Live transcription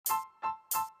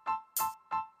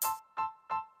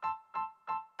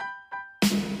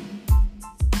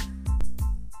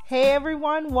Hey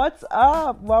everyone, what's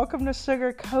up? Welcome to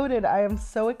Sugar Coated. I am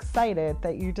so excited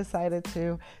that you decided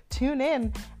to tune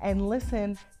in and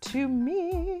listen to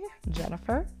me,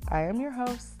 Jennifer. I am your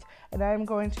host, and I am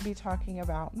going to be talking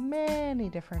about many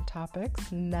different topics.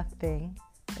 Nothing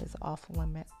is off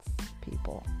limits,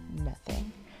 people. Nothing.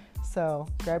 So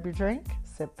grab your drink,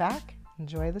 sit back,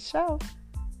 enjoy the show.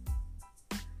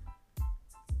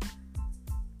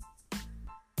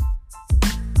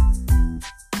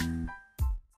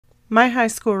 My high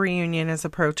school reunion is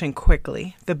approaching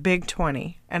quickly, the Big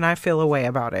 20, and I feel a way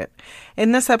about it.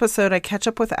 In this episode, I catch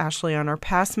up with Ashley on our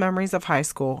past memories of high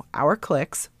school, our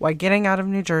cliques, why getting out of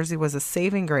New Jersey was a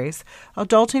saving grace,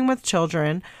 adulting with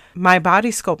children, my body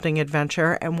sculpting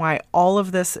adventure, and why all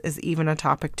of this is even a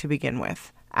topic to begin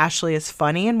with. Ashley is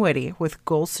funny and witty, with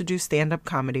goals to do stand-up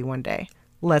comedy one day.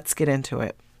 Let's get into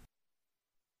it.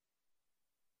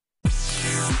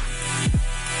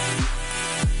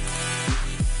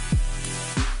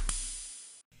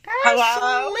 Hello.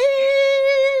 Ashley!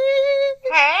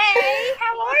 Hey,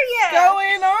 how are you? What's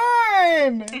going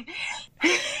on?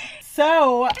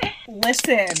 So,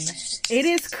 listen, it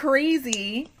is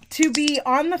crazy to be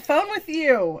on the phone with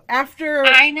you after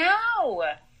I know.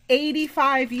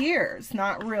 85 years.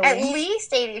 Not really. At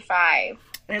least 85.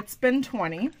 It's been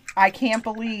 20. I can't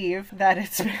believe that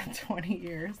it's been 20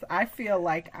 years. I feel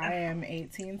like I am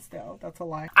 18 still. That's a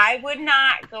lie. I would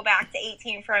not go back to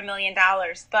 18 for $1 million,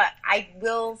 but I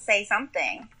will say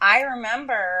something. I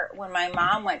remember when my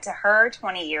mom went to her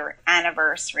 20-year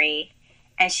anniversary,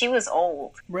 and she was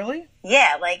old. Really?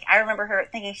 Yeah, like, I remember her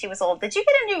thinking she was old. Did you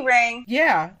get a new ring?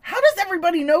 Yeah. How does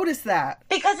everybody notice that?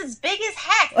 Because it's big as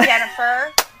heck,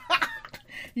 Jennifer.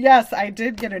 Yes, I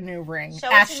did get a new ring. Show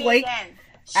it Ashley. to me again.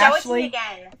 Show it to me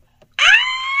again. Ah!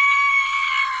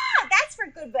 That's for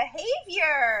good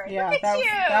behavior. Yeah, Look at you.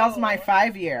 that was my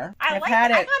 5-year. I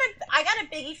got a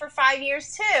biggie for 5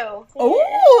 years too.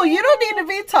 Oh, you don't need to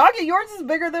be talking. Yours is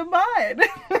bigger than mine.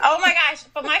 Oh my gosh!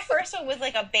 But my first one was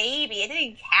like a baby. It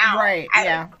didn't count. Right?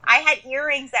 Yeah. I had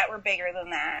earrings that were bigger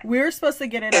than that. We were supposed to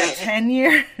get it at 10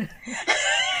 years,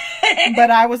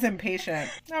 but I was impatient.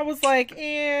 I was like,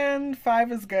 and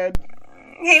 5 is good.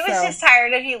 He was just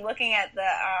tired of you looking at the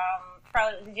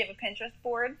probably. Did you have a Pinterest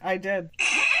board? I did.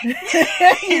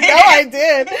 I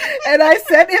did. And I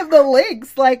sent him the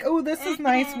links like, oh, this is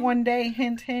nice one day,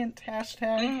 hint, hint,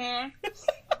 hashtag. Mm-hmm.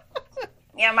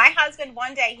 Yeah, my husband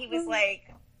one day, he was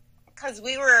like, because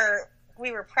we were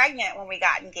pregnant when we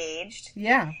got engaged.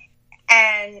 Yeah.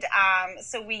 And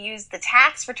so we used the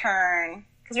tax return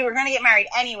because we were going to get married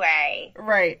anyway.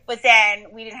 Right. But then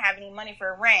we didn't have any money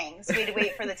for a ring, so we had to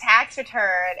wait for the tax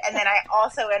return. And then I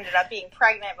also ended up being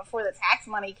pregnant before the tax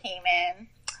money came in.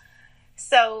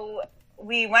 So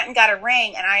we went and got a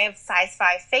ring, and I have size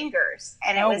 5 fingers.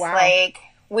 And it was like,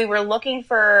 we were looking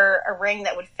for a ring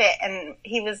that would fit, and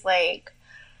he was like,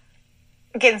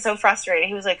 getting so frustrated.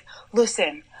 He was like,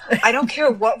 listen, I don't care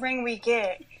what ring we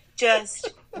get,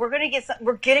 just... We're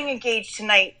getting engaged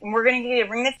tonight, and we're going to get a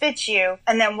ring that fits you,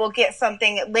 and then we'll get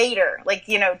something later, like,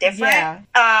 different. Yeah.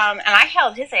 And I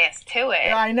held his ass to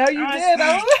it. I know you did.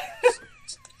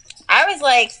 I was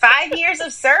like, 5 years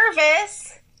of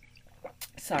service.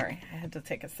 Sorry, I had to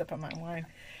take a sip of my wine.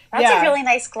 That's a really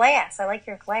nice glass. I like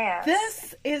your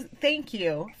glass. Thank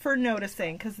you for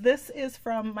noticing, because this is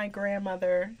from my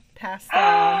grandmother, passed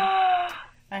down.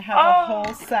 I have a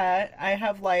whole set. I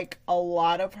have like a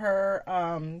lot of her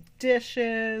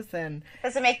dishes and.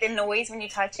 Does it make the noise when you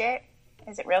touch it?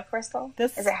 Is it real crystal?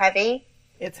 Is it heavy?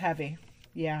 It's heavy.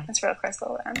 Yeah. It's real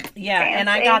crystal then. Yeah, fancy. And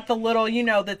I got the little,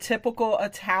 the typical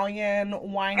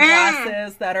Italian wine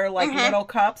glasses that are like little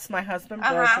cups. My husband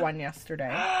broke one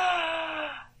yesterday.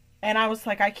 And I was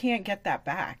like, I can't get that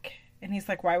back. And he's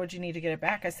like, why would you need to get it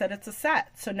back? I said, it's a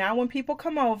set. So now when people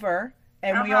come over.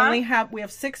 And we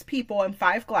have 6 people and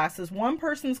 5 glasses. One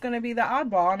person's going to be the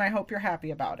oddball, and I hope you're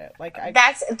happy about it.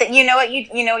 You know what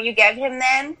you give him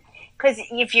then, because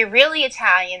if you're really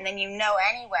Italian, then you know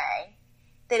anyway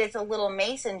that it's a little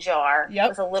mason jar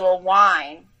with a little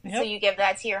wine. Yep. So you give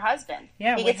that to your husband.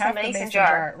 Yeah, he we gets have the mason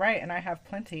jar, right? And I have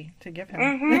plenty to give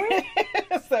him.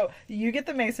 So you get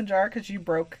the mason jar because he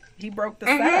broke the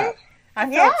setup.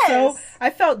 I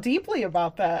felt deeply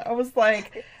about that. I was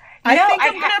like. I think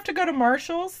I'm going to have to go to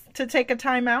Marshall's to take a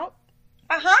time out.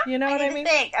 You know what I mean?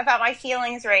 Think about my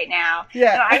feelings right now.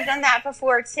 Yeah. No, I've done that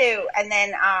before too. And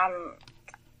then,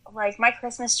 like my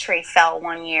Christmas tree fell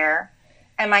one year,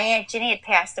 and my Aunt Ginny had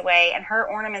passed away, and her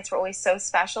ornaments were always so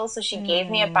special. So she gave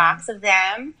me a box of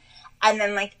them, and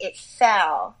then like it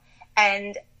fell,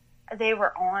 and they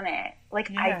were on it. Like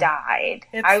I died.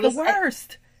 It's the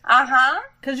worst.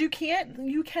 Because you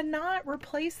cannot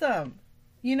replace them.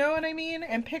 You know what I mean?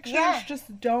 And pictures Yeah.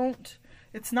 just don't,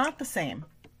 it's not the same.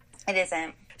 It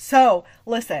isn't. So,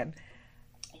 listen,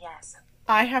 Yes.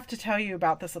 I have to tell you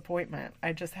about this appointment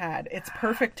I just had. It's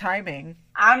perfect timing.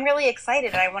 I'm really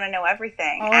excited. I want to know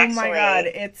everything. Oh actually. my God.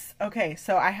 It's okay.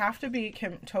 So I have to be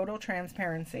total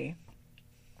transparency.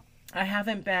 I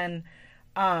haven't been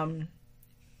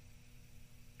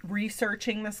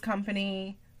researching this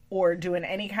company or doing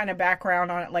any kind of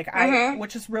background on it. Like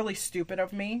which is really stupid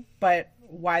of me, but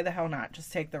why the hell not?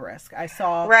 Just take the risk. I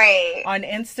saw on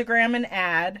Instagram an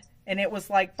ad, and it was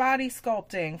like body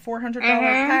sculpting, $400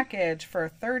 package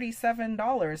for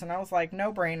 $37. And I was like,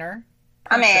 no brainer.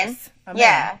 I'm in.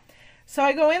 In. So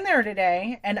I go in there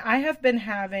today, and I have been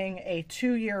having a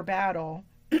 2-year battle,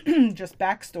 just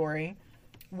backstory,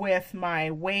 with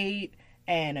my weight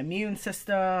and immune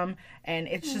system. And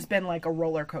it's just been like a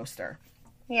roller coaster.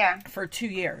 Yeah. For 2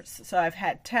 years. So I've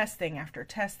had testing after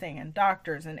testing, and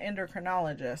doctors and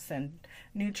endocrinologists and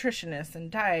nutritionists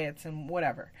and diets and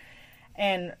whatever.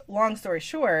 And long story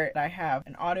short, I have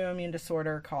an autoimmune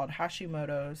disorder called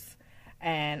Hashimoto's.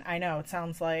 And I know it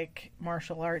sounds like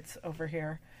martial arts over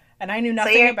here. And I knew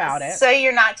nothing about it. So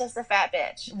you're not just a fat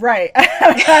bitch. Right.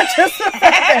 I'm not just a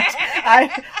fat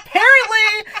bitch.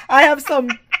 Apparently, I have some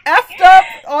effed up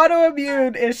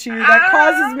autoimmune issue that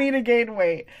causes me to gain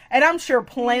weight. And I'm sure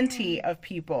plenty of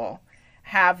people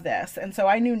have this. And so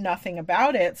I knew nothing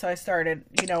about it. So I started,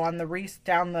 on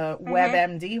down the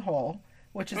WebMD hole,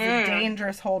 which is a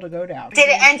dangerous hole to go down. Did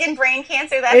it end in brain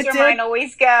cancer? That's where mine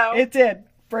always go. It did.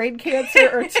 Brain cancer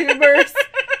or tumors.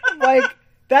 Like,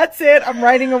 that's it. I'm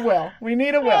writing a will. We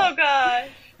need a will. Oh, God.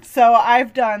 So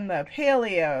I've done the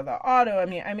paleo, the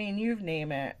autoimmune. I mean, you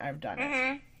name it, I've done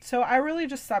it. So I really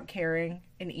just stopped caring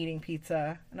and eating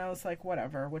pizza. And I was like,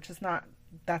 whatever,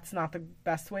 that's not the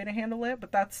best way to handle it,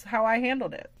 but that's how I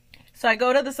handled it. So I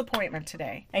go to this appointment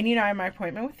today, and I have my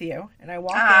appointment with you, and I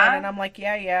walk in, and I'm like,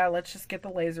 yeah, let's just get the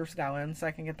lasers going so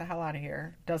I can get the hell out of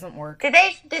here. Doesn't work. Did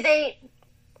they,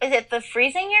 is it the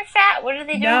freezing your fat? What are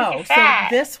they doing with your fat?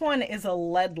 So this one is a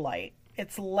lead light.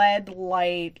 It's lead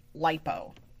light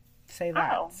lipo. Say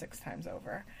that 6 times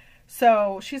over.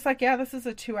 So she's like, yeah, this is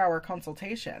a 2-hour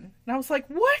consultation. And I was like,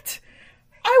 what?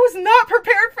 I was not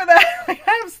prepared for that. Like,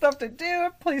 I have stuff to do,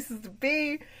 places to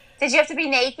be. Did you have to be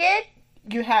naked?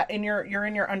 You had you're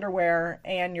in your underwear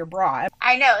and your bra.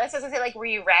 I know. That's what I was gonna say. Like, were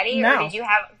you ready, No. or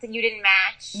you didn't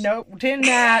match? Nope, didn't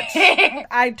match.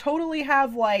 I totally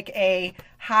have like a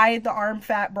hide the arm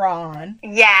fat bra on.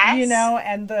 Yes.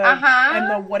 And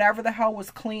the whatever the hell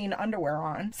was clean underwear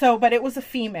on. So, but it was a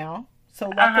female. So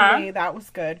luckily that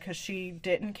was good because she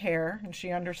didn't care and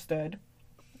she understood.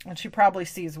 And she probably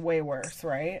sees way worse,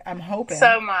 right? I'm hoping.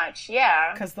 So much,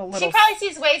 yeah. Because she probably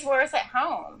sees way worse at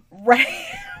home. Right.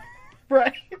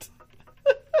 Right.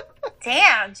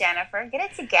 Damn, Jennifer,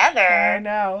 get it together. I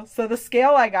know. So the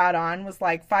scale I got on was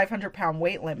like 500-pound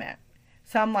weight limit.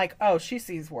 So I'm like, oh, she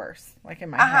sees worse, like in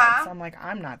my head. So I'm like,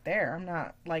 I'm not there. I'm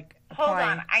not like applying.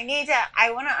 Hold on.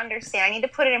 I want to understand. I need to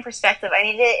put it in perspective. I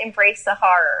need to embrace the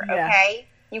horror, okay?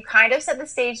 You kind of set the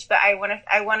stage, but I want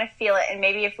to feel it, and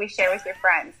maybe if we share with your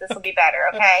friends, this will be better,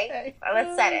 okay?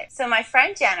 Let's set it. So my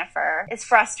friend Jennifer is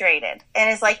frustrated and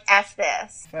is like, F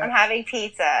this. I'm having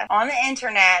pizza. On the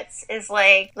internet is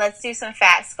like, let's do some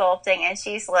fat sculpting, and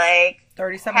she's like,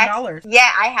 $37. Yeah,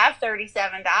 I have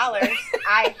 $37.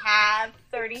 I have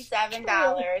 $37,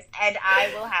 and I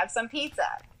will have some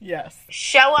pizza. Yes.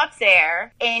 Show up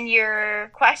there in your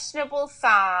questionable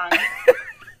song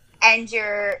and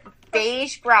your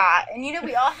beige bra, and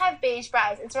we all have beige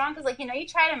bras. It's wrong because you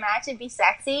try to match and be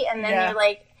sexy, and then you're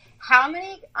like, how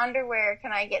many underwear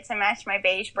can I get to match my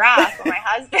beige bra for my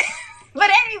husband? But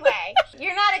anyway,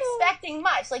 you're not expecting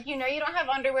much. You don't have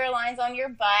underwear lines on your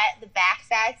butt, the back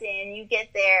fat's in, you get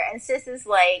there, and sis is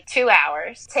like, 2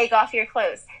 hours, take off your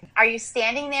clothes. Are you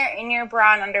standing there in your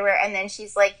bra and underwear, and then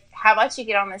she's like, how about you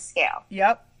get on this scale?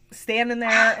 Yep. Standing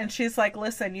there, and she's like,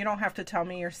 listen, you don't have to tell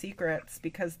me your secrets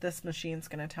because this machine's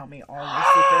going to tell me all your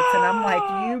secrets. And I'm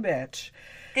like, you bitch.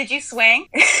 Did you swing?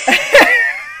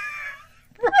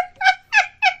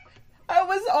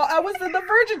 I was in the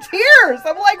verge of tears.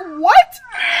 I'm like, what?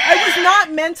 I was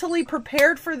not mentally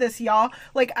prepared for this, y'all.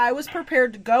 Like, I was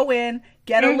prepared to go in,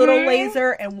 get a little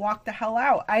laser, and walk the hell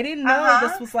out. I didn't know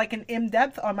this was like an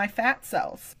in-depth on my fat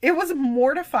cells. It was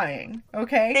mortifying,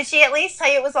 okay? Did she at least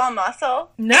tell you it was all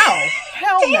muscle? No.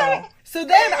 Hell no. So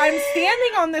then I'm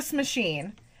standing on this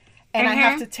machine, and I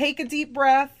have to take a deep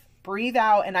breath, breathe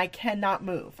out, and I cannot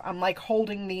move. I'm like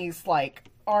holding these like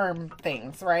arm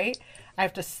things, right? I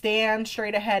have to stand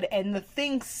straight ahead, and the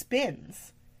thing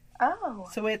spins. Oh.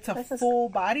 So it's a full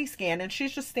body scan, and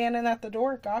she's just standing at the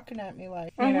door gawking at me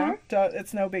like, you know,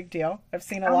 it's no big deal. I've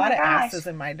seen a lot of asses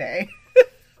in my day.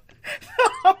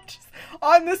 I'm just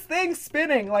on this thing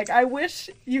spinning. Like, I wish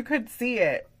you could see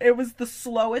it. It was the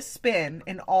slowest spin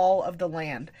in all of the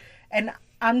land. And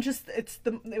I'm just,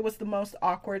 it was the most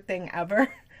awkward thing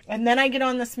ever. And then I get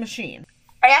on this machine.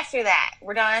 Right after that,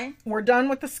 we're done? We're done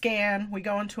with the scan. We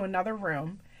go into another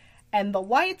room. And the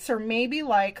lights are maybe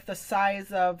like the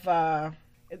size of,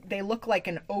 they look like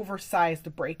an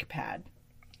oversized brake pad.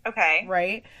 Okay.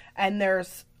 Right? And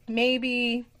there's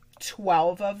maybe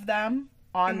 12 of them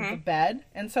on the bed.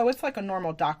 And so it's like a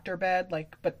normal doctor bed,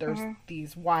 like, but there's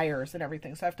these wires and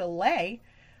everything. So I have to lay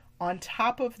on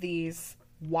top of these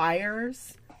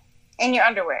wires. In your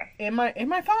underwear. In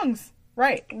my thongs.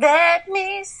 Right. Let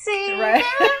me see. Right.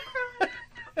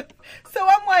 So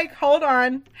I'm like, hold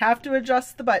on, have to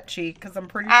adjust the butt cheek because I'm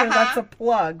pretty sure that's a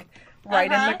plug right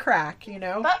in the crack, you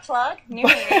know? Butt plug. New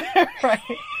meaning. Right.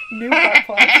 New butt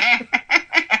plug.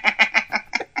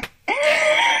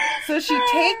 So she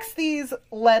takes these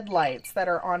LED lights that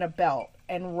are on a belt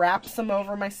and wraps them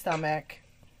over my stomach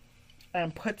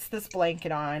and puts this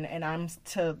blanket on, and I'm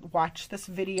to watch this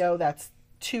video that's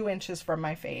 2 inches from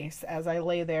my face as I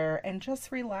lay there and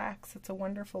just relax. It's a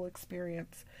wonderful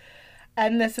experience.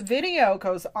 And this video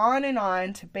goes on and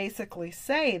on to basically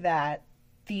say that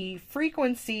the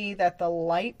frequency that the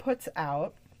light puts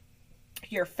out,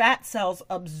 your fat cells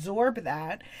absorb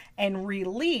that and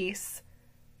release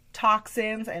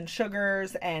toxins and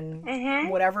sugars and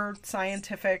whatever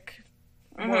scientific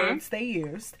words they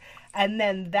used. And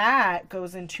then that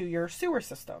goes into your sewer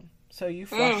system. So you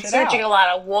flush it so out. drink a lot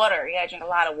of water. You gotta drink a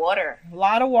lot of water. A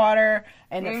lot of water,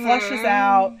 and it flushes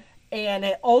out, and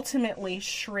it ultimately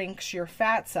shrinks your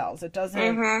fat cells. It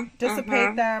doesn't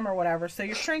dissipate them or whatever. So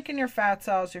you're shrinking your fat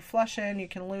cells, you're flushing, you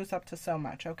can lose up to so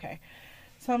much. Okay.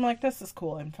 So I'm like, this is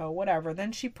cool info, whatever.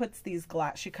 Then she puts these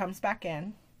she comes back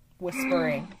in,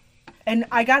 whispering. And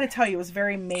I got to tell you, it was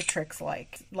very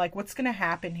Matrix-like. Like, what's going to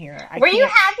happen here? Were you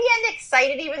happy and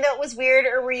excited even though it was weird,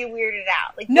 or were you weirded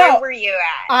out? Like, no, where were you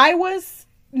at? I was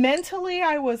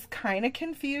kind of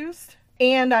confused,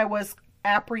 and I was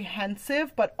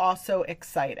apprehensive, but also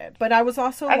excited. But I was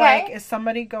also like, is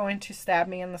somebody going to stab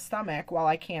me in the stomach while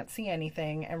I can't see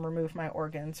anything and remove my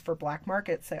organs for black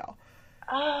market sale?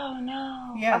 Oh,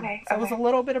 no. Yeah. Okay. So it was a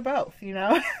little bit of both, you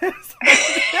know?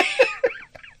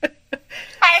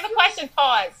 I have a question.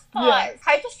 Pause. Yeah.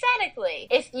 Hypothetically,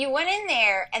 if you went in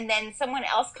there and then someone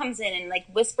else comes in and like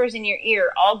whispers in your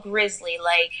ear, all grisly,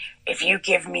 like, if you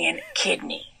give me a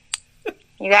kidney,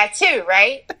 you got 2,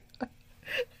 right?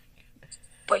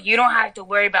 But you don't have to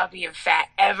worry about being fat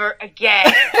ever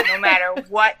again, no matter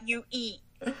what you eat.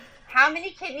 How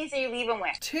many kidneys are you leaving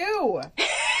with? 2.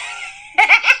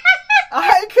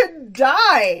 I could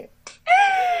die.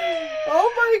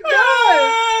 Oh my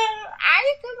God.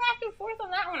 I go back and forth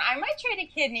on that one. I might trade a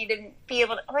kidney to be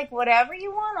able to, like, whatever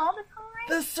you want all the time.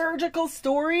 The surgical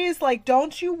stories, like,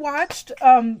 don't you watch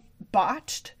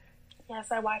Botched?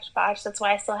 Yes, I watched Botched. That's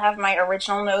why I still have my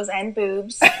original nose and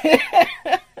boobs.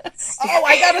 Oh,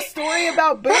 I got a story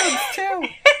about boobs, too.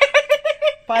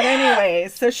 But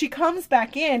anyways, so she comes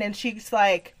back in and she's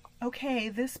like, okay,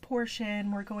 this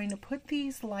portion, we're going to put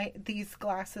these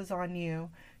glasses on you.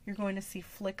 You're going to see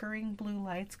flickering blue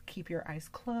lights. Keep your eyes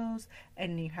closed.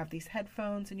 And you have these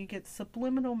headphones and you get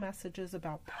subliminal messages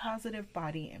about positive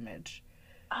body image.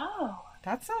 Oh.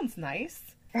 That sounds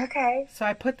nice. Okay. So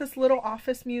I put this little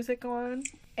office music on,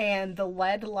 and the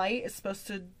LED light is supposed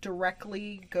to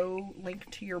directly go link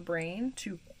to your brain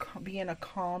to be in a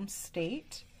calm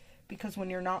state. Because when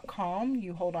you're not calm,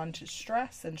 you hold on to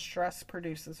stress, and stress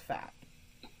produces fat.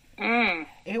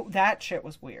 That shit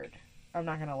was weird. I'm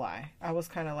not gonna lie. I was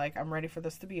kind of like, I'm ready for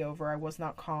this to be over. I was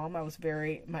not calm. I was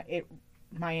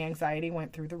my anxiety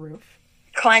went through the roof.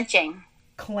 Clenching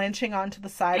Onto the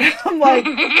side. I'm like,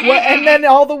 what? And then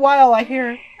all the while I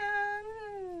hear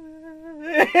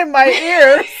in my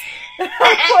ears.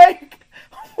 I'm like,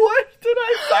 what did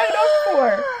I sign up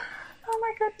for? Oh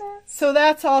my goodness. So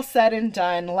that's all said and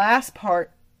done. Last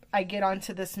part, I get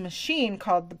onto this machine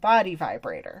called the body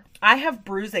vibrator. I have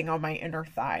bruising on my inner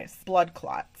thighs, blood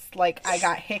clots. Like, I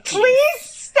got hickeys. Please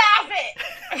stop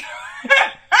it.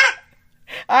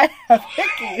 I have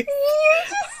hickeys. You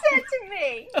just said to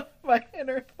me. My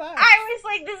inner thighs. I was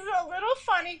like, this is a little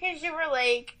funny because you were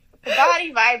like, the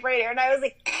body vibrator. And I was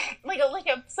like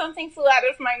something flew out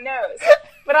of my nose.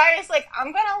 But I was like,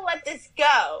 I'm going to let this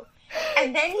go.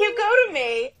 And then you go to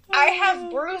me. I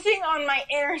have bruising on my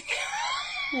inner thighs.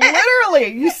 Literally,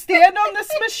 you stand on this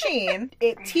machine.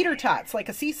 It teeter-tots like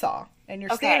a seesaw. and you're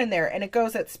standing there, and it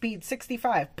goes at speed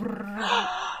 65.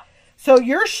 So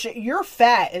your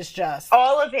fat is just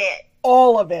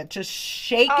all of it just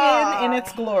shaking in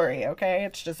its glory. Okay,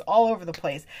 it's just all over the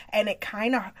place, and it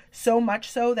kind of so much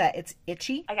so that it's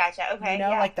itchy. I gotcha. Okay, you know,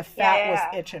 like the fat was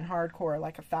itching hardcore,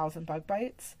 like 1,000 bug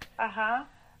bites.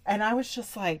 And I was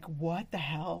just like, what the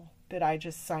hell did I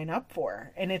just sign up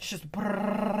for? And it's just,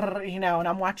 you know, and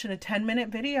I'm watching a 10-minute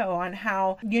video on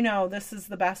how, you know, this is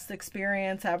the best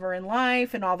experience ever in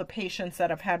life and all the patients that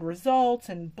have had results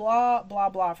and blah, blah,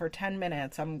 blah for 10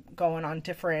 minutes. I'm going on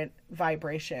different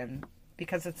vibration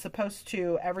because it's supposed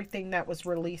to, everything that was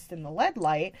released in the lead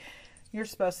light, you're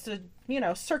supposed to, you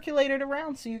know, circulate it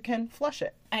around so you can flush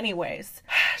it. Anyways,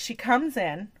 she comes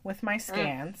in with my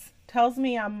scans, tells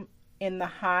me I'm in the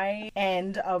high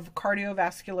end of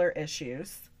cardiovascular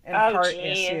issues and heart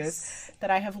issues, that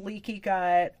I have leaky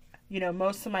gut. You know,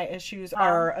 most of my issues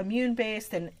are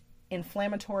immune-based and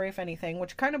inflammatory, if anything,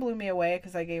 which kind of blew me away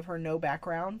because I gave her no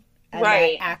background. And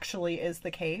that actually is the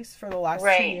case for the last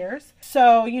 2 years.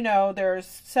 So, you know, there's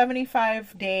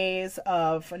 75 days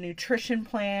of a nutrition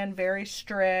plan, very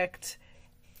strict,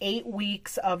 8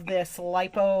 weeks of this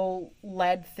lipo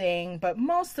lead thing, but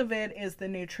most of it is the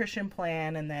nutrition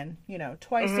plan, and then, you know,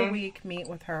 twice a week meet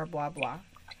with her, blah blah.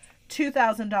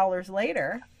 $2,000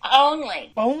 later,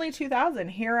 only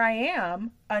 $2,000. Here I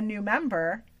am, a new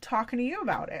member, talking to you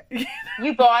about it.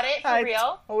 You bought it for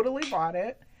real? Totally bought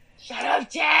it. Shut up,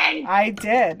 Jen. I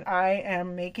did. I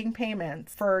am making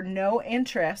payments for no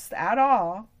interest at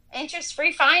all.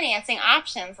 Interest-free financing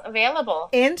options available.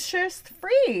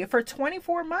 Interest-free for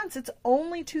 24 months. It's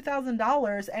only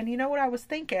 $2,000. And you know what I was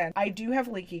thinking? I do have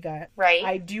leaky gut. Right.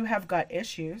 I do have gut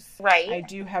issues. Right. I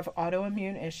do have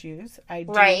autoimmune issues. I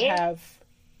do have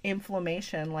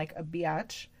inflammation like a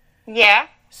biatch. Yeah.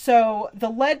 So the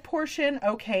lead portion,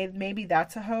 okay, maybe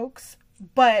that's a hoax.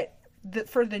 But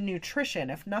for the nutrition,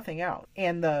 if nothing else,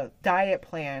 and the diet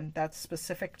plan that's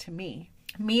specific to me,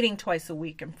 meeting twice a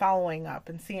week and following up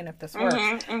and seeing if this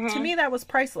works. To me, that was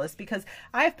priceless because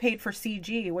I've paid for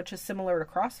CG, which is similar to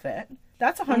CrossFit.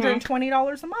 That's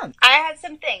 $120 a month. I had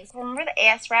some things. Remember the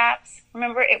ass wraps?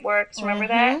 Remember It Works? Remember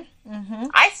that?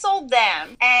 I sold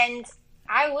them, and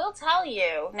I will tell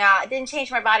you, now, it didn't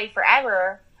change my body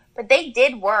forever, but they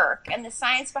did work, and the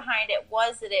science behind it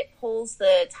was that it pulls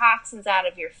the toxins out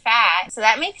of your fat, so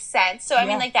that makes sense. So, I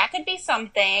mean, like, that could be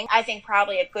something. I think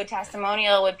probably a good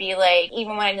testimonial would be, like,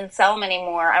 even when I didn't sell them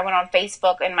anymore, I went on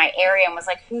Facebook in my area and was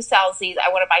like, who sells these? I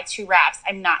want to buy 2 wraps.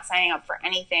 I'm not signing up for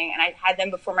anything, and I had them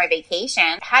before my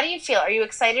vacation. How do you feel? Are you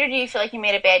excited, or do you feel like you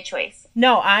made a bad choice?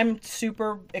 No, I'm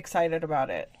super excited about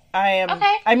it. I am.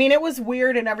 Okay. I mean, it was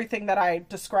weird and everything that I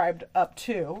described up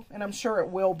to, and I'm sure it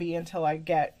will be until I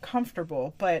get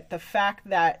comfortable. But the fact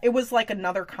that it was like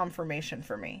another confirmation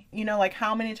for me, you know, like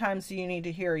how many times do you need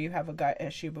to hear you have a gut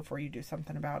issue before you do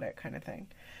something about it, kind of thing.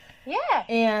 Yeah.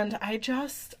 And I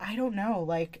don't know,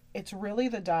 like, it's really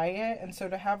the diet. And so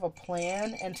to have a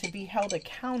plan and to be held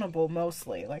accountable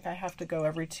mostly, like I have to go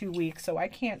every 2 weeks, so I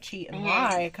can't cheat and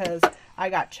lie because I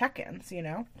got check-ins, you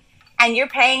know. And you're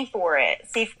paying for it.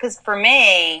 See, because for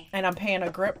me... And I'm paying a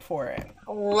grip for it.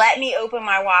 Let me open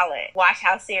my wallet. Watch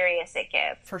how serious it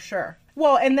gets. For sure.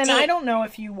 Well, and then I don't know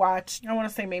if you watched, I want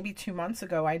to say maybe 2 months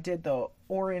ago, I did the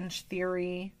Orange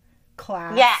Theory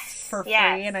class for free.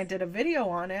 And I did a video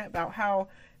on it about how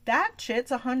that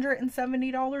shit's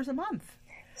 $170 a month.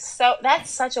 So that's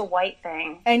such a white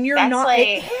thing. And you're not,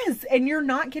 like... It is. And you're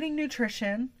not getting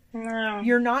nutrition. No.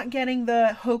 You're not getting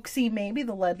the hoaxy, maybe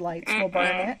the lead lights will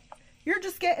burn it. You're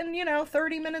just getting,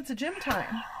 30 minutes of gym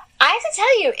time. I have to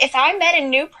tell you, if I met a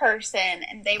new person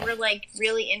and they were, like,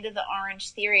 really into the Orange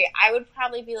Theory, I would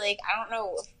probably be like, I don't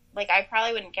know, like, I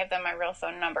probably wouldn't give them my real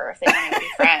phone number if they wanted to be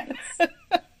friends.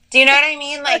 Do you know what I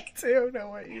mean? Like, I do know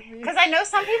what you mean. Because I know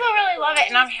some people really love it,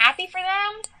 and I'm happy for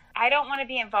them. I don't want to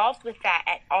be involved with that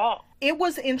at all. It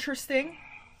was interesting.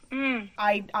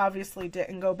 I obviously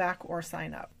didn't go back or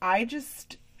sign up.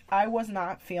 I was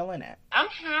not feeling it. I'm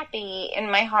happy in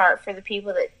my heart for the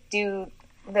people that do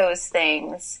those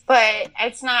things, but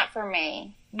it's not for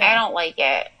me. No. I don't like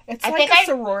it. It's like a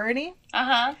sorority.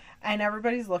 Uh-huh. And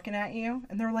everybody's looking at you,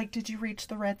 and they're like, did you reach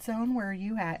the red zone? Where are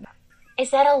you at?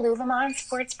 Is that a Lululemon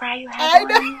sports bra you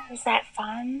have on? Is that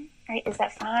fun? Is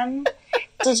that fun?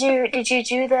 Did you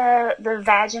do the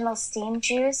vaginal steam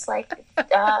juice, like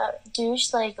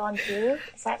douche, like on you?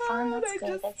 Is that fun? That's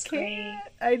good. That's great.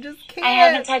 I just can't. I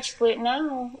haven't touched gluten.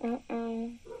 No.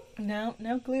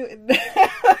 No gluten.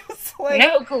 Like,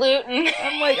 no gluten.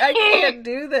 I'm like, I can't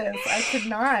do this. I could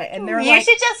not. And they're you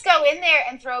should just go in there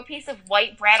and throw a piece of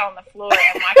white bread on the floor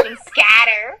and watch them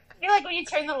scatter. I feel like when you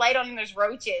turn the light on and there's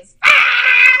roaches.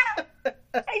 Ah!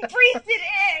 I breathed it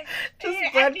in.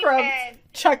 Just breadcrumbs.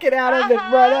 Chuck it out and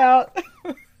then run out.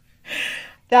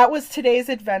 That was today's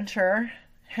adventure.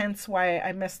 Hence why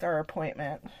I missed our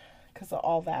appointment. Because of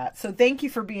all that. So thank you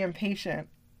for being patient.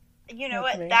 You know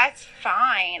what? That's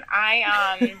fine.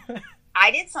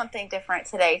 I did something different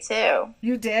today, too.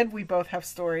 You did? We both have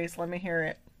stories. Let me hear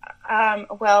it.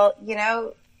 Well,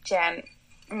 Jen,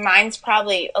 mine's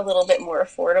probably a little bit more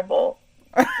affordable.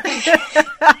 I'm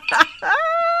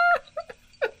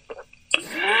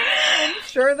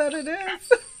sure that it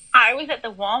is. I was at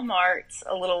the Walmart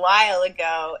a little while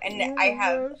ago, and I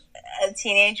have a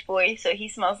teenage boy, so he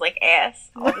smells like ass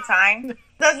all the time.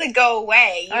 Doesn't go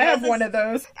away. I have one of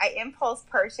those. I impulse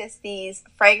purchased these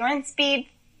Fragrance Bead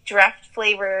Drift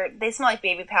flavored. They smell like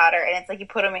baby powder, and it's like you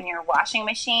put them in your washing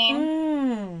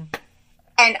machine.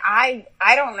 And I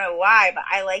don't know why, but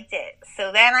I liked it.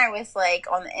 So then I was like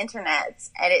on the internet,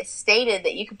 and it stated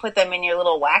that you could put them in your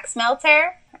little wax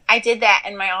melter. I did that,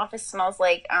 and my office smells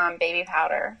like baby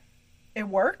powder. It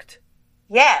worked?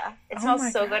 Yeah. It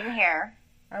smells so good in here.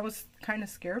 I was kind of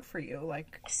scared for you.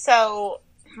 So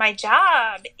my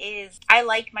job is, I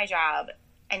like my job,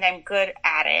 and I'm good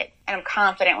at it, and I'm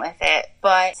confident with it.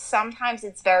 But sometimes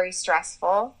it's very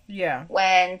stressful. Yeah.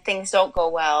 When things don't go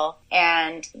well,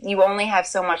 and you only have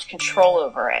so much control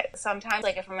over it. Sometimes,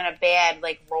 if I'm in a bad,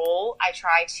 role, I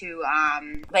try to,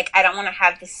 I don't want to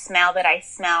have the smell that I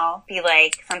smell be,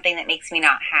 something that makes me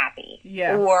not happy.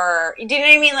 Yeah. Or, do you know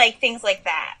what I mean? Things like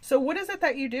that. So what is it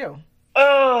that you do?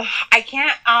 Oh, I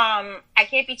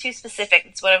can't be too specific.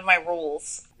 It's one of my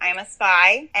rules. I'm a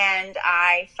spy, and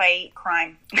I fight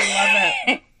crime. I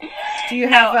love it. Do you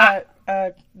have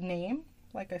a name?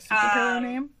 Like a superhero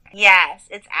name? Yes,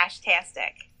 it's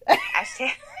Ashtastic.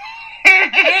 Ashtastic.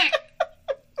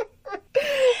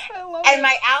 I love and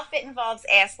my outfit involves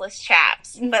assless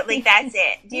chaps, but that's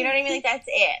it. Do you know what I mean? That's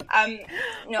it.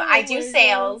 I do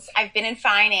sales. Gosh. I've been in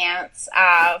finance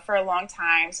for a long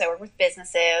time, so I work with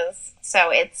businesses. So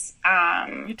it's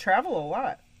you travel a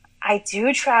lot. I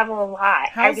do travel a lot.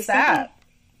 How's that?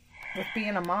 With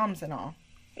being a mom's and all.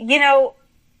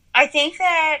 I think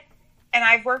that, and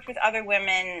I've worked with other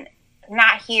women.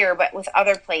 Not here, but with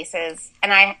other places.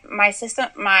 And my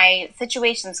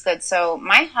situation's good. So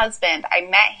my husband, I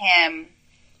met him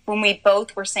when we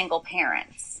both were single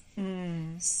parents.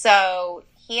 So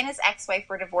he and his ex-wife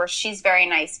were divorced. She's very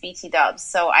nice, BT dubs.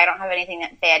 So I don't have anything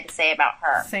bad to say about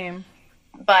her. Same.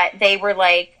 But they were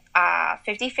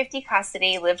 50-50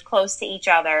 custody, lived close to each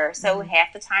other. So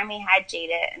half the time he had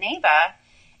Jada and Ava.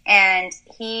 And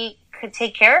he could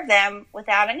take care of them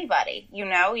without anybody. You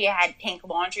had pink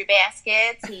laundry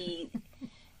baskets. He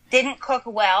didn't cook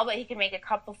well, but he could make a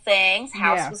couple things.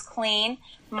 House was clean.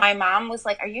 My mom was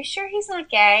like, "Are you sure he's not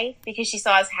gay?" Because she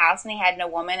saw his house and he had no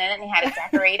woman in it and he had it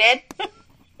decorated.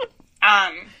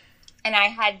 And I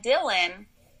had Dylan.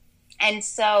 And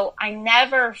so I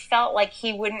never felt like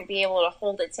he wouldn't be able to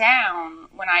hold it down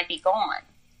when I'd be gone.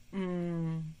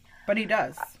 But he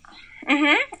does.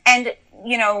 And,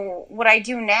 what I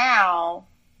do now,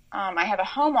 I have a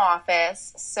home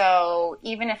office. So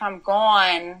even if I'm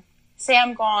gone, say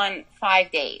I'm gone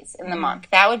 5 days in the month,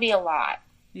 that would be a lot.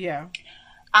 Yeah.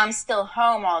 I'm still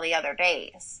home all the other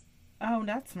days. Oh,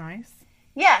 that's nice.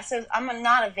 Yeah. So I'm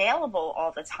not available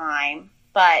all the time.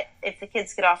 But if the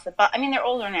kids get off the bus, they're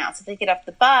older now. So if they get off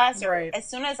the bus or as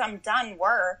soon as I'm done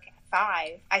work at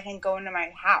 5, I can go into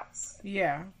my house.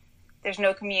 Yeah. There's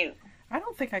no commute. I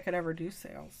don't think I could ever do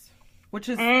sales, which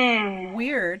is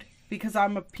weird because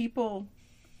I'm a people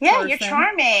person. You're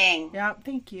charming. Yeah,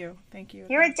 thank you.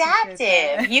 You're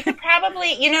adaptive. You could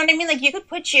probably, you know what I mean? You could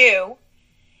put some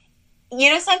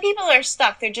people are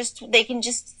stuck. They can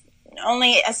just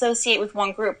only associate with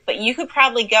one group, but you could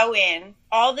probably go in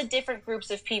all the different groups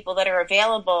of people that are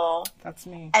available. That's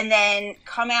me. And then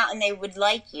come out and they would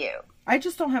like you. I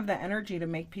just don't have the energy to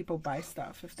make people buy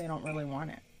stuff if they don't really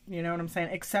want it. You know what I'm saying?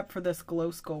 Except for this glow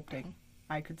sculpting.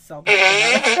 I could sell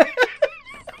that.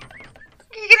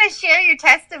 You're going to share your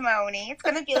testimony. It's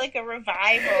going to be like a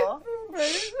revival.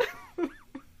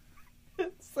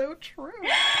 It's so true.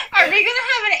 Are we going to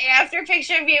have an after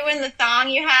picture of you in the thong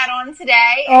you had on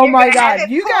today? Oh my God.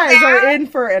 You guys are in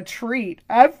for a treat.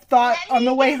 I've thought on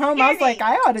the way home, I was like,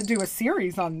 I ought to do a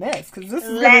series on this because this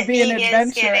is going to be an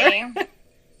adventure.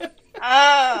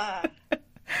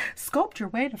 Sculpt your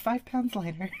way to 5 pounds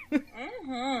lighter.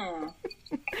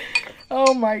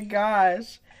 Oh my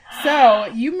gosh. So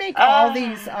you make all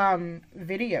these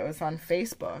videos on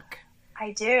Facebook.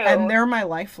 I do. And they're my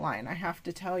lifeline, I have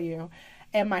to tell you.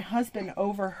 And my husband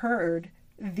overheard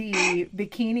the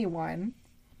bikini one.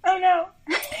 Oh, no.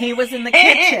 He was in the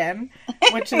kitchen,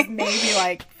 which is maybe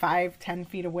like 5-10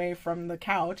 feet away from the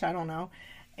couch. I don't know.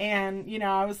 And, you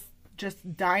know, I was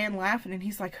just dying laughing. And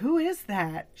he's like, who is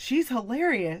that? She's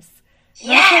hilarious.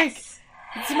 And Yes!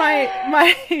 it's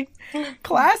my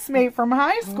classmate from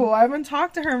high school. I haven't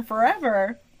talked to her in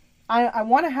forever. I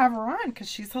want to have her on because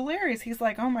she's hilarious. He's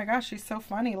like, oh my gosh, she's so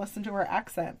funny. Listen to her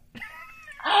accent.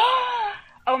 Oh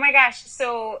my gosh.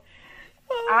 So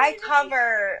I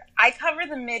cover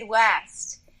the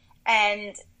Midwest,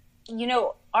 and you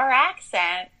know, our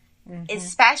accent is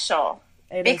special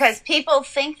because people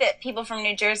think that people from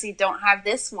New Jersey don't have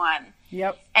this one.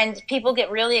 Yep. And people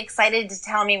get really excited to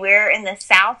tell me where in the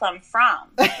South I'm from.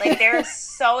 Like, they're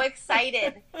so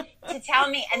excited to tell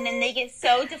me, and then they get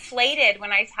so deflated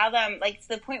when I tell them, like, to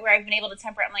the point where I've been able to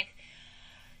temper it. I'm like,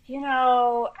 you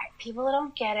know, people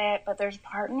don't get it, but there's a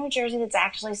part in New Jersey that's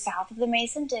actually south of the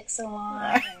Mason-Dixon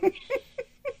line.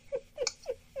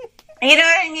 You know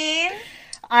what I mean?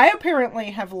 I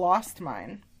apparently have lost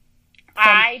mine.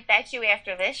 I bet you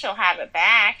after this you'll have it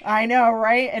back. I know,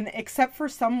 right? And except for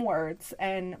some words.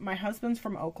 And my husband's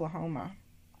from Oklahoma.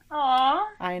 Aw.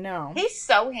 I know. He's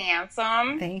so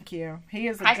handsome. Thank you. He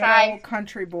is a High good five. old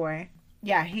country boy.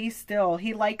 Yeah, he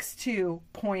likes to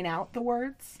point out the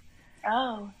words.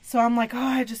 Oh. So I'm like, oh,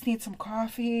 I just need some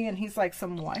coffee. And he's like,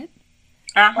 some what?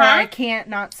 Uh-huh. Or I can't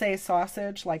not say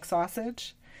sausage, like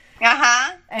sausage.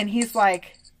 Uh-huh. And he's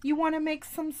like, you want to make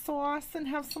some sauce and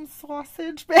have some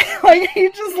sausage? Like, he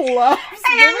just loves it.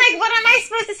 And I'm like, what am I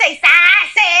supposed to say?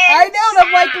 Sausage! I know, and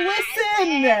I'm like,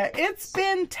 listen, it's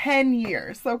been 10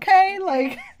 years, okay?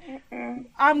 Like,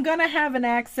 I'm going to have an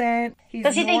accent.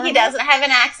 Does he think he doesn't have an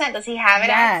accent? Does he have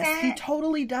an accent? Yes, he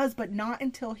totally does, but not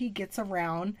until he gets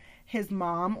around his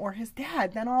mom or his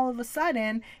dad. Then all of a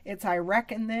sudden, it's I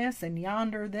reckon this and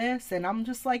yonder this, and I'm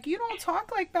just like, you don't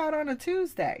talk like that on a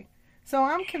Tuesday. So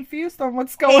I'm confused on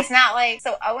what's going on. He's not like,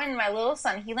 so Owen, my little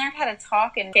son, he learned how to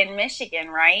talk in Michigan,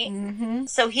 right? Mm-hmm.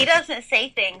 So he doesn't say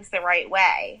things the right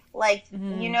way. Like,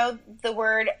 you know the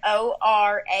word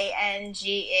O-R-A-N-G-E?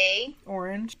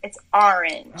 Orange. It's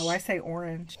orange. Oh, I say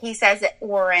orange. He says it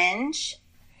orange.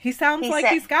 He sounds like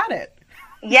he's got it.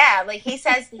 Yeah, like he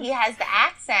says he has the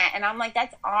accent, and I'm like,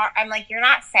 I'm like, you're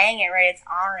not saying it right, it's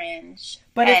orange.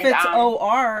 But if it's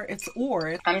O-R, it's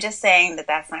or. I'm just saying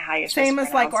that's not how you're supposed to pronounce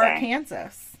it. Same as like Arkansas.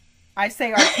 I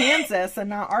say Arkansas and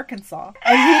not Arkansas.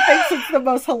 And he thinks it's the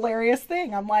most hilarious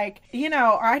thing. I'm like, you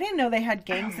know, I didn't know they had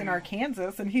gangs in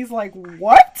Arkansas. And he's like,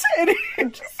 what? And he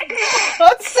just,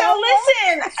 so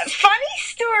listen, funny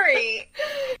story.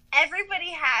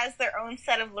 Everybody has their own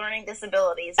set of learning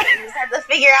disabilities. You just have to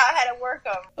figure out how to work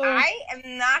them. I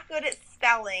am not good at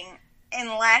spelling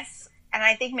unless, and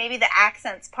I think maybe the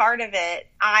accent's part of it,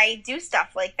 I do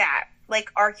stuff like that.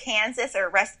 Like Arkansas or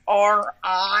rest R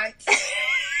aunt.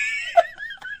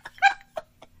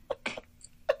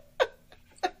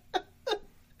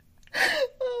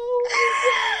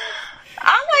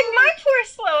 I'm like, my poor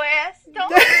slow ass.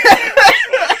 Don't.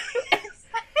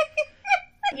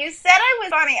 You said I was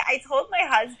funny. I told my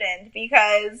husband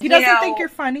because he doesn't think you're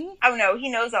funny. Oh no, he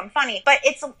knows I'm funny. But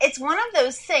it's one of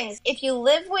those things. If you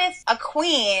live with a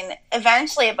queen,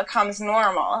 eventually it becomes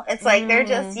normal. It's like they're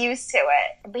just used to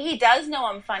it. But he does know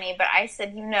I'm funny. But I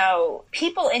said, you know,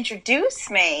 people introduce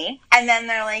me, and then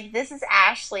they're like, "This is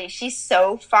Ashley. She's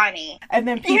so funny." And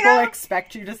then people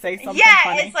expect you to say something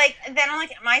funny. It's like then I'm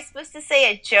like, am I supposed to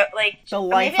say a joke? Like the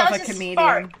life maybe of I'll a just comedian.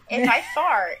 Fart. If I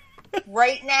fart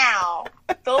right now,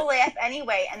 they'll laugh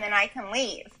anyway, and then I can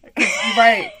leave.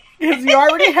 Right. Because you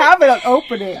already have an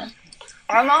opening.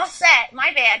 I'm all set.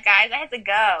 My bad, guys. I have to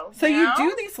go. So you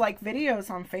do these, like, videos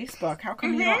on Facebook. How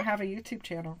come you don't have a YouTube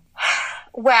channel?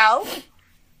 Well,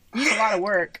 it's a lot of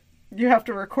work. You have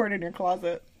to record in your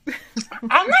closet. I'm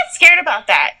not scared about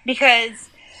that because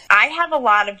I have a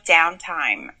lot of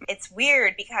downtime. It's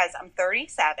weird because I'm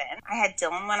 37. I had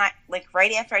Dylan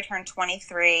right after I turned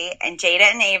 23, and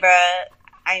Jada and Ava,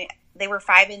 they were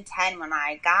 5 and 10 when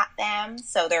I got them,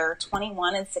 so they're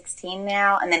 21 and 16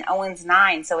 now, and then Owen's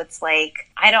 9, so it's like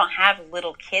I don't have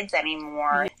little kids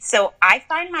anymore. So I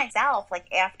find myself,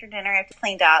 like, after dinner, I have to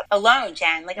clean up alone,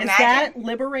 Jen. Like, Is imagine. that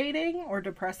liberating or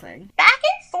depressing? Back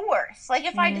and forth. Like,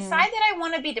 if I decide that I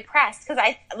want to be depressed,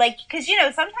 because, you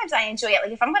know, sometimes I enjoy it.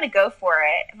 Like, if I'm going to go for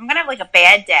it, if I'm going to have, like, a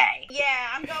bad day. Yeah,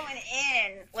 I'm going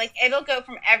in. Like, it'll go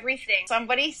from everything.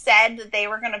 Somebody said that they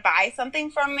were going to buy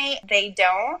something from me. They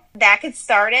don't. That could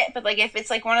start it. But, like, if it's,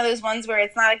 like, one of those ones where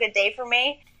it's not a good day for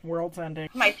me. World's ending.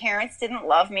 My parents didn't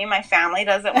love me. My family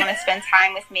doesn't want to spend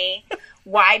time with me.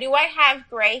 Why do I have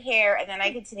gray hair and then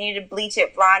I continue to bleach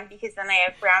it blonde because then I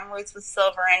have brown roots with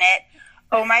silver in it?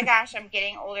 Oh my gosh, I'm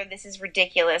getting older. This is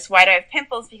ridiculous. Why do I have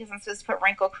pimples? Because I'm supposed to put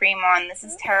wrinkle cream on. This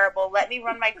is terrible. Let me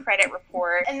run my credit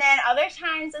report. And then other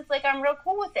times it's like I'm real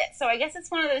cool with it. So I guess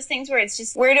it's one of those things where it's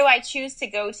just, where do I choose to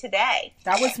go today?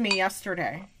 That was me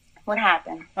yesterday. What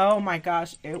happened? Oh my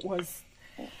gosh.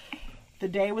 The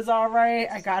day was all right.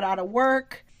 I got out of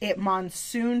work. It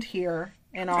monsooned here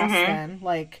in Austin.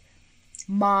 Like,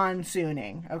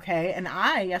 monsooning. Okay. And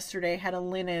I yesterday had a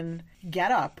linen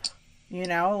getup. You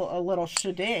know, a little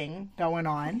shading going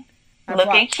on.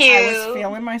 Looking cute. I was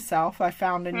feeling myself. I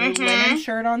found a new linen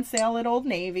shirt on sale at Old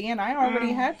Navy, and I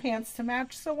already had pants to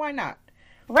match, so why not?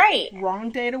 Right. Wrong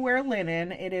day to wear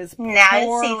linen. It is now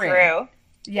it's see-through.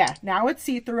 Yeah, now it's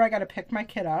see-through. I got to pick my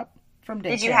kid up from daycare.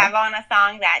 Did you have on a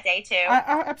thong that day, too?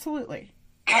 Absolutely.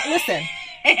 Listen,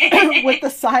 with the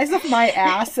size of my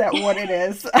ass at what it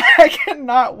is, I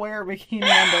cannot wear bikini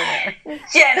underwear.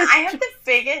 Jen, I have the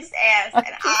biggest ass, and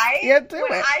I can't do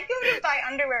it. I go to buy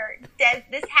underwear,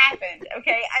 this happened,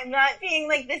 okay? I'm not being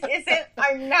like,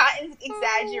 I'm not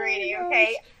exaggerating,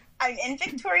 okay? I'm in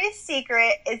Victoria's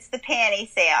Secret. It's the panty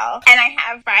sale. And I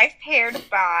have 5 pair to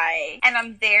buy. And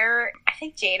I'm there. I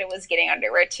think Jada was getting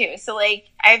underwear too. So, like,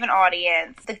 I have an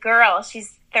audience. The girl,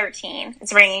 she's 13,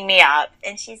 is ringing me up.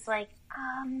 And she's like,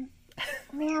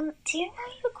 ma'am, do you know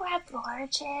you grab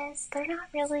larges? They're not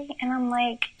really. And I'm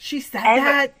like. She said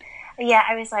that? Yeah,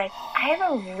 I was like, I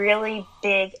have a really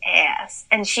big ass.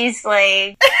 And she's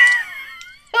like.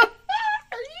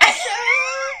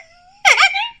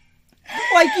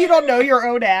 Like, you don't know your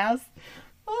own ass?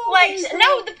 Oh, like,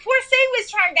 no, the poor thing was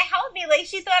trying to help me. Like,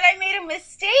 she thought I made a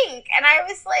mistake. And I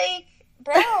was like,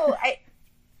 bro,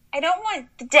 I don't want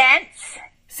dents.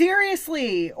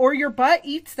 Seriously. Or your butt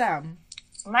eats them.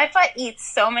 My butt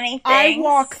eats so many things. I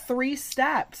walk 3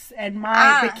 steps, and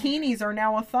my bikinis are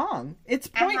now a thong. It's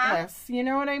pointless. You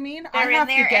know what I mean? I have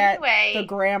to get the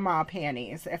grandma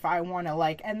panties if I want to,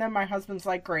 like, and then my husband's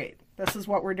like, great. This is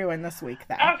what we're doing this week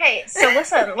then. Okay, so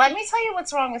listen, let me tell you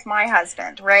what's wrong with my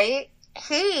husband, right?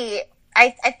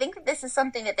 I think that this is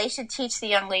something that they should teach the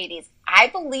young ladies. I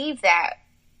believe that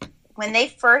when they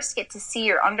first get to see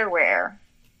your underwear,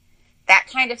 that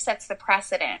kind of sets the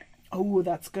precedent. Oh,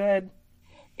 that's good.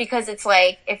 Because it's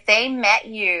like, if they met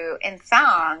you in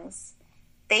thongs,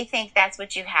 they think that's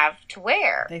what you have to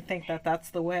wear. They think that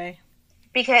that's the way.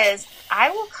 Because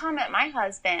I will come at my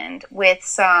husband with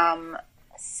some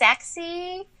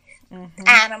sexy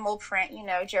animal print,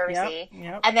 jersey.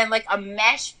 Yep. And then like a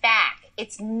mesh back.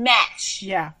 It's mesh.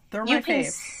 Yeah, they're my fave. You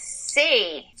can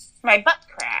see my butt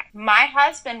crack. My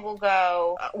husband will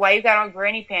go, why you got on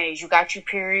granny panties? You got your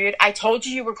period? I told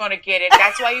you were going to get it.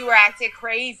 That's why you were acting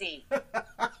crazy.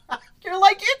 You're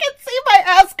like, you can see my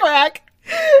ass crack.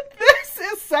 This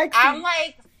is sexy. I'm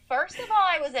like, first of all,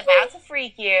 I was about to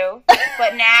freak you,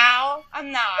 but now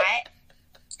I'm not.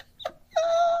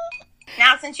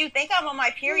 Now, since you think I'm on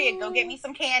my period, go get me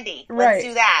some candy. Let's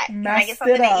do that. Can I get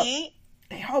something to eat?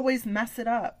 They always mess it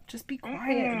up. Just be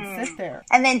quiet and sit there.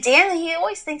 And then Dan, he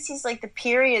always thinks he's like the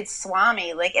period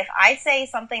swami. Like, if I say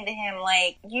something to him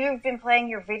like, you've been playing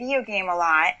your video game a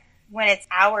lot, when it's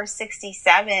hour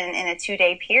 67 in a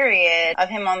 2-day period of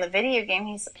him on the video game,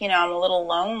 he's, I'm a little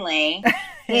lonely.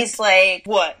 He's like,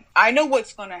 what? I know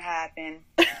what's going to happen.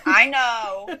 I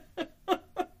know.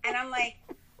 And I'm like,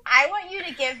 I want you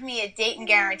to give me a date and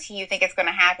guarantee you think it's going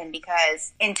to happen,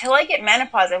 because until I get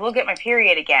menopause, I will get my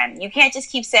period again. You can't just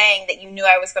keep saying that you knew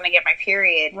I was going to get my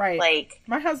period. Right. Like,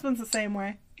 my husband's the same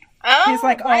way. Oh, he's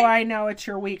like, I know it's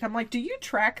your week. I'm like, do you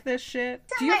track this shit?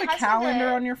 Do you have a calendar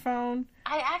on your phone?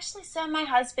 I actually sent my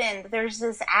husband, there's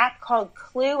this app called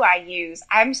Clue I use.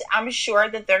 I'm sure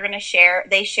that they're going to share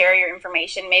your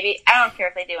information. Maybe, I don't care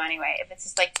if they do anyway, if it's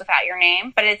just like without your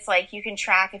name. But it's like, you can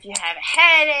track if you have a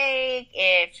headache,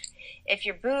 if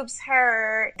your boobs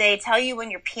hurt. They tell you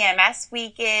when your PMS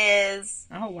week is.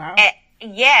 Oh, wow.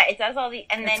 Yeah, it does all the,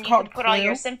 and then you can put all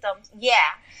your symptoms. Yeah.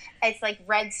 It's like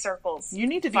red circles. You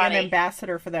need to be an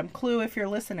ambassador for them. Clue, if you're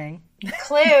listening.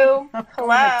 Clue. Hello. I'm going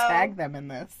to tag them in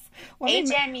this. HMU.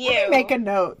 Let me make a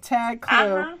note. Tag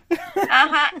Clue.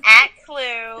 At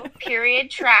Clue. Period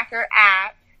tracker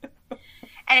app.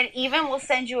 And it even will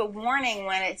send you a warning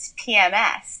when it's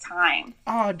PMS time.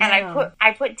 Oh, damn. And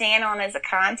I put Dan on as a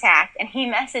contact, and he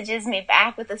messages me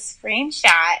back with a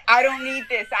screenshot. I don't need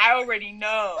this. I already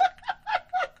know.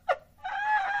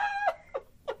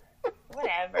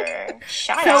 Whatever.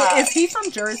 Shut up. So is he from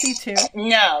Jersey too?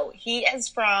 No, he is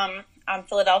from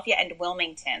Philadelphia and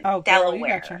Wilmington, Delaware. Delaware. You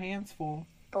got your hands full.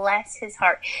 Bless his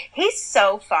heart. He's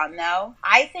so fun, though.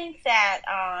 I think that...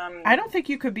 I don't think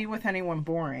you could be with anyone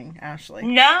boring, Ashley.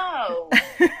 No.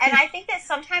 And I think that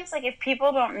sometimes, like, if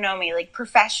people don't know me, like,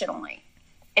 professionally,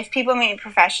 if people meet me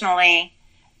professionally,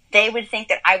 they would think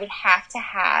that I would have to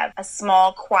have a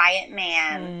small, quiet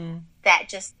man that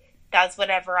just does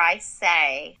whatever I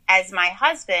say as my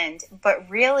husband. But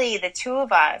really, the two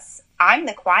of us, I'm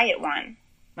the quiet one.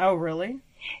 Oh, really?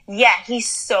 Yeah, he's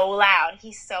so loud.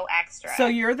 He's so extra. So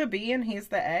you're the B and he's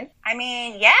the A? I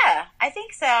mean, yeah, I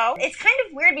think so. It's kind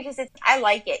of weird because I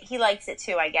like it. He likes it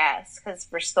too, I guess, because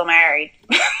we're still married.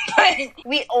 But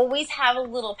we always have a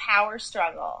little power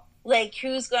struggle. Like,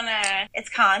 it's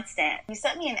constant. You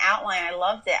sent me an outline. I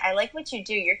loved it. I like what you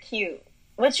do. You're cute.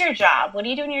 What's your job? What do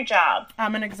you do in your job?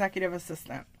 I'm an executive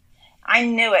assistant. I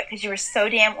knew it because you were so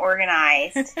damn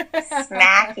organized.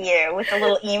 Smack you with the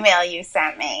little email you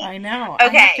sent me. I know.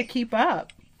 Okay. I have to keep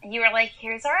up. You were like,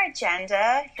 here's our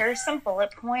agenda. Here's some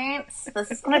bullet points. This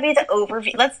is going to be the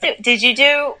overview. Did you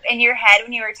do in your head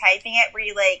when you were typing it, were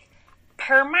you like,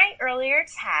 per my earlier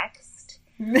text,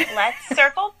 let's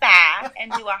circle back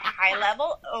and do a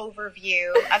high-level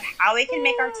overview of how we can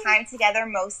make our time together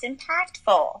most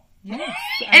impactful? Yes,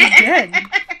 I did.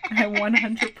 I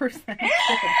 100% did.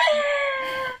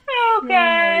 Oh, gosh. Oh,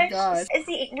 my gosh. Is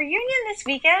the reunion this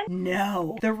weekend?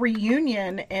 No. The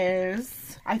reunion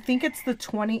is, I think it's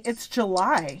it's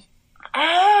July.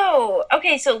 Oh,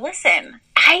 okay. So listen,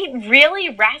 I really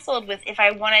wrestled with if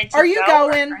I wanted to Are you go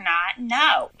going? or not.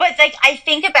 No. But like, I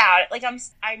think about it. Like,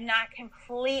 I'm not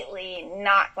completely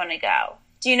not going to go.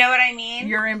 Do you know what I mean?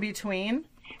 You're in between?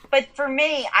 But for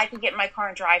me, I could get in my car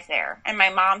and drive there. And my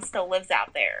mom still lives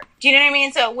out there. Do you know what I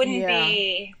mean? So it wouldn't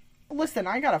be... Listen,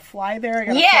 I gotta fly there. I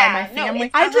gotta fly my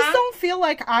family. I just don't feel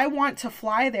like I want to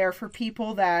fly there for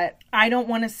people that I don't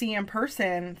want to see in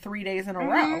person 3 days in a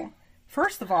row.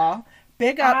 First of all,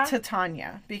 big up to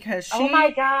Tanya because she... Oh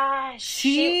my gosh.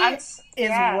 She is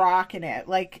rocking it.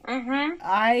 Like,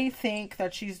 I think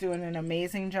that she's doing an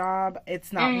amazing job.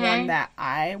 It's not one that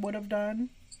I would have done.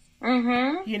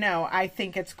 You know, I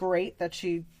think it's great that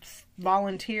she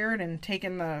volunteered and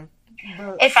taken the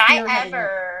if I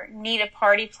ever need a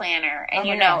party planner, and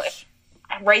if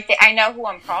right there, I know who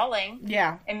I'm calling.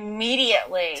 Yeah,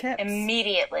 immediately. Tips.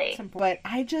 Immediately. But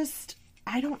I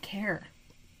don't care.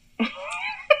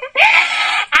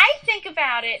 I think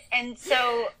about it, and so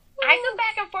I go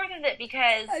back and forth with it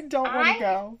because I don't want to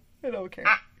go. I don't care.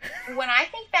 When I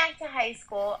think back to high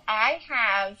school, I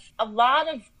have a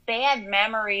lot of bad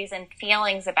memories and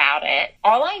feelings about it.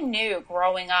 All I knew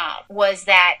growing up was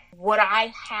that what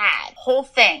I had, whole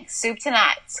thing, soup to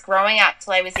nuts, growing up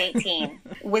till I was 18,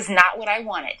 was not what I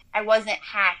wanted. I wasn't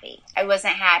happy. I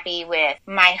wasn't happy with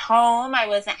my home. I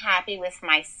wasn't happy with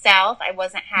myself. I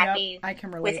wasn't happy I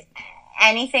can relate. with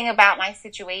anything about my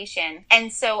situation.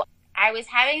 And so I was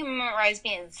having a moment where I was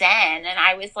being zen, and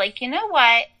I was like, you know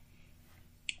what?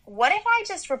 What if I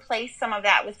just replace some of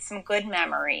that with some good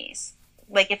memories?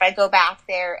 Like if I go back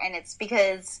there, and it's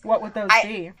because... What would those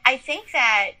be? I think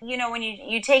that, when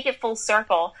you take it full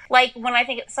circle, like when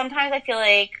sometimes I feel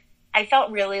like I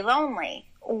felt really lonely,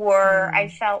 or I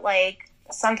felt like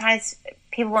sometimes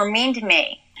people were mean to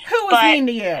me. Who was mean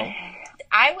to you?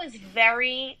 I was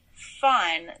very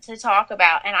fun to talk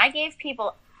about, and I gave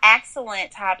people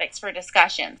excellent topics for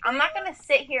discussion. I'm not going to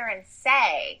sit here and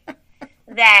say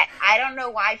that I don't know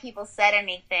why people said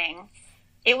anything.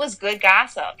 It was good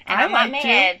gossip, and I'm not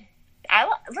mad.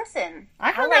 Listen.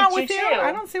 I hung out with you.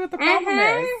 I don't see what the problem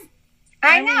is.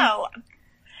 I know.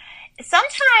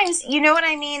 Sometimes, you know what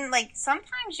I mean? Like,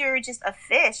 sometimes you're just a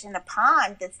fish in a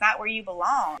pond that's not where you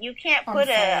belong. You can't put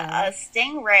a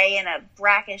stingray in a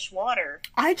brackish water.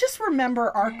 I just remember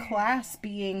our class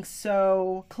being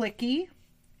so cliquey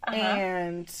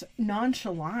and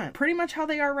nonchalant. Pretty much how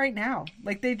they are right now.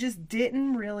 Like, they just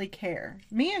didn't really care.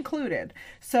 Me included.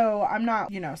 So, I'm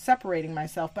not, separating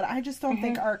myself. But I just don't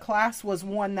think our class was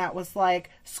one that was like,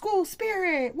 school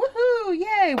spirit, woohoo,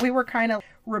 yay. We were kind of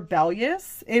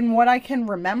rebellious in what I can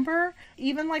remember.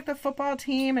 Even like the football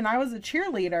team, and I was a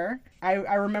cheerleader. I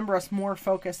remember us more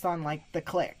focused on like the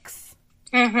cliques.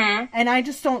 And I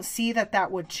just don't see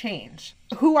that would change.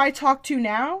 Who I talk to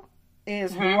now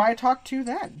is who I talked to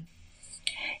then.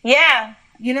 Yeah.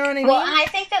 You know what I mean? Well, and I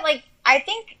think that,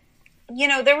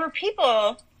 there were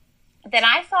people that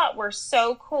I thought were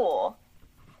so cool.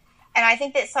 And I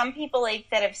think that some people,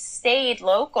 that have stayed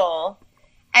local,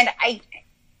 and I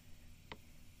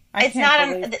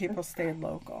can't believe people stayed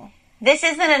local. This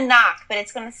isn't a knock, but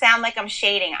it's going to sound like I'm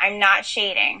shading. I'm not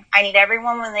shading. I need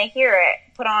everyone, when they hear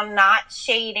it, put on not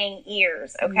shading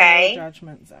ears, okay? No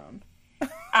judgment zone.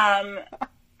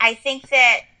 I think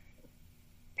that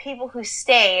people who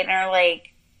stayed and are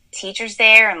teachers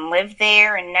there and lived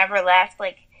there and never left,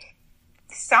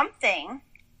 something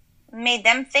made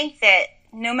them think that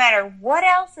no matter what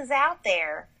else is out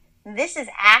there, this is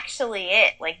actually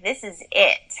it. Like, this is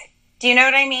it. Do you know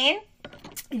what I mean?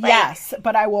 Yes,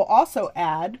 but I will also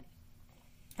add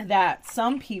that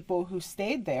some people who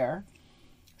stayed there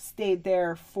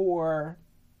for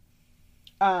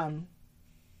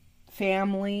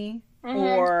family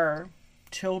or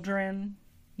children.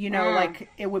 You know, like,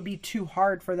 it would be too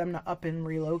hard for them to up and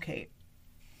relocate.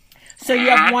 So you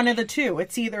have one of the two.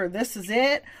 It's either this is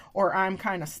it or I'm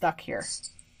kind of stuck here.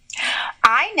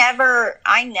 I never.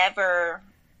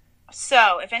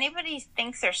 So if anybody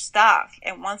thinks they're stuck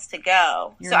and wants to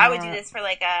go, I would do this for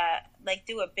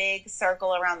do a big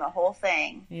circle around the whole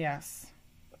thing. Yes.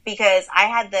 Because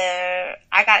I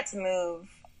got to move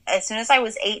as soon as I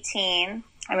was 18.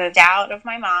 I moved out of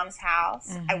my mom's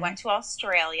house. Mm-hmm. I went to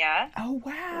Australia. Oh,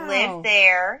 wow. Lived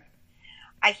there.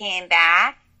 I came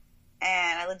back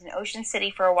and I lived in Ocean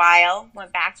City for a while.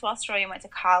 Went back to Australia, went to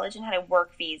college and had a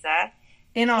work visa.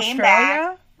 In Australia?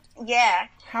 Back. Yeah.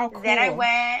 How cool. Then I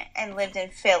went and lived in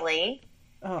Philly.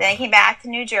 Oh. Then I came back to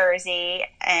New Jersey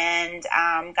and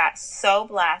got so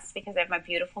blessed because I have my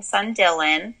beautiful son,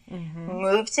 Dylan. Mm-hmm.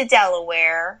 Moved to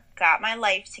Delaware, got my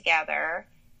life together,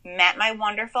 met my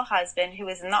wonderful husband who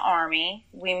was in the Army.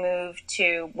 We moved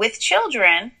with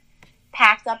children,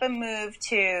 packed up and moved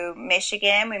to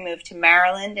Michigan. We moved to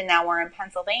Maryland, and now we're in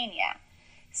Pennsylvania.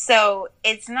 So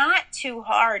it's not too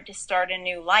hard to start a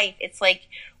new life. It's like,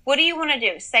 what do you want to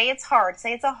do? Say it's hard.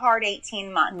 Say it's a hard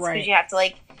 18 months. Because right. You have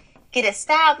to, get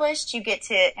established. You get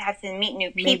to have to meet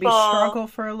new people. Maybe struggle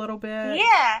for a little bit.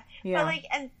 Yeah.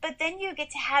 But then you get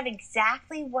to have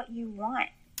exactly what you want.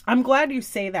 I'm glad you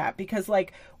say that because,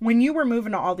 when you were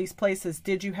moving to all these places,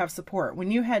 did you have support?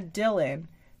 When you had Dylan,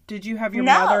 did you have your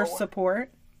mother's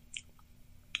support?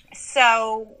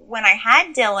 So when I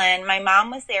had Dylan, my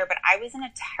mom was there, but I was in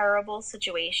a terrible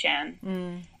situation.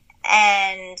 Mm.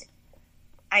 And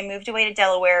I moved away to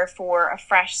Delaware for a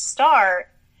fresh start,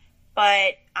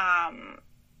 but I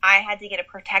had to get a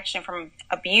protection from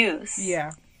abuse.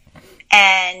 Yeah.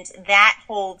 And that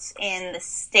holds in the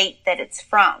state that it's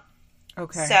from.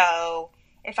 Okay. So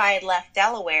if I had left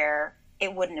Delaware,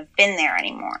 it wouldn't have been there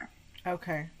anymore.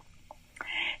 Okay.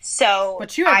 So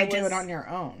but you had to do it on your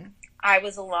own. I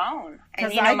was alone.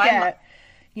 Because your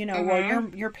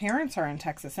parents are in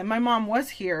Texas, and my mom was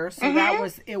here, so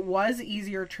it was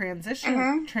easier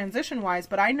transition wise.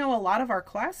 But I know a lot of our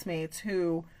classmates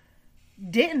who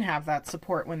didn't have that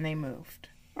support when they moved,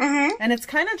 and it's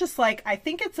kind of just I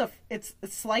think it's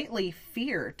slightly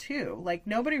fear too.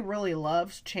 Nobody really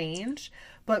loves change,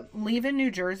 but leaving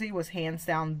New Jersey was hands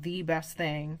down the best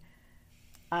thing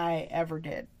I ever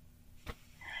did.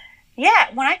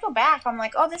 Yeah, when I go back, I'm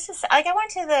like, oh, this is... I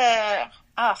went to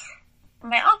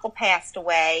my uncle passed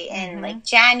away in,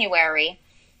 January.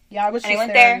 Yeah, I was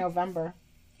just there in November.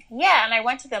 Yeah, and I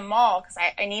went to the mall because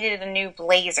I needed a new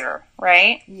blazer,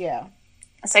 right? Yeah.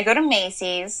 So I go to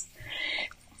Macy's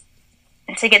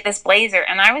to get this blazer,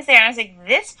 and I was there, and I was like,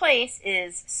 this place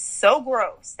is so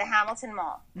gross, the Hamilton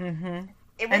Mall. Mm-hmm.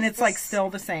 And it's, still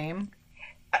the same?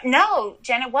 No,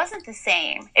 Jen, it wasn't the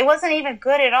same. It wasn't even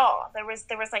good at all. There was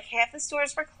half the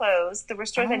stores were closed. There were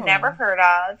stores I'd never heard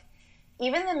of.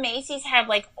 Even the Macy's had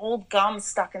old gum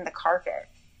stuck in the carpet.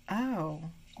 Oh.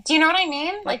 Do you know what I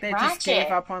mean? They ratchet. Just gave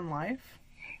up on life?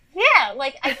 Yeah,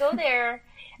 I go there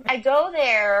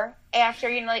after,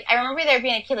 I remember there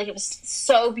being a kid, it was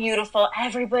so beautiful.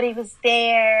 Everybody was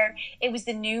there. It was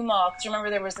the new mall. Because remember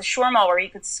there was the Shore Mall where you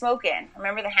could smoke in.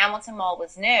 Remember the Hamilton Mall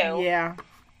was new. Yeah.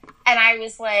 And I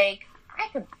was like, I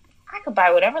could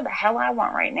buy whatever the hell I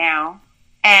want right now.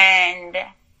 And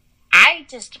I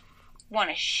just want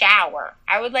to shower.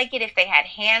 I would like it if they had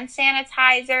hand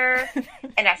sanitizer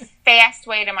and a fast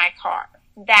way to my car.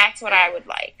 That's what I would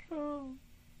like.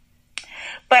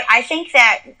 But I think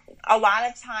that a lot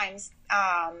of times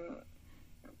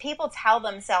people tell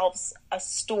themselves a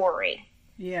story.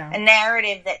 Yeah. A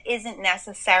narrative that isn't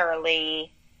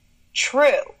necessarily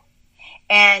true.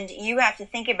 And you have to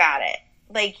think about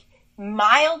it.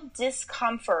 Mild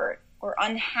discomfort or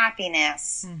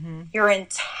unhappiness your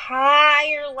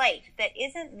entire life that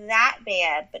isn't that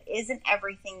bad, but isn't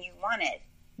everything you wanted.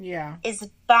 Yeah. Is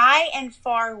by and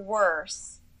far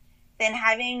worse than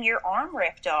having your arm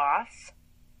ripped off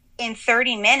in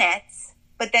 30 minutes,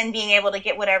 but then being able to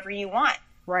get whatever you want.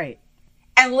 Right.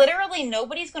 And literally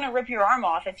nobody's going to rip your arm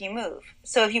off if you move.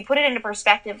 So if you put it into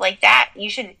perspective like that, you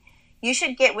should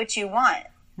get what you want.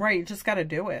 Right, you just got to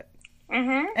do it.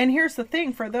 Mm-hmm. And here's the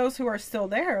thing, for those who are still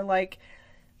there,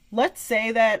 let's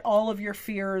say that all of your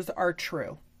fears are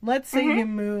true. Let's say you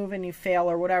move and you fail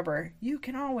or whatever. You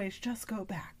can always just go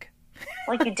back.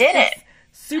 You did it.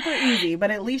 Super easy,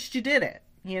 but at least you did it,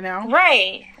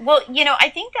 Right. Well, I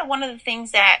think that one of the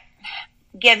things that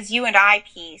gives you and I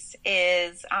peace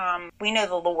is we know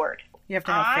the Lord. You have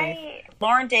to have faith.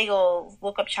 Lauren Daigle's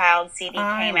Look Up Child CD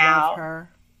came out. out. Her.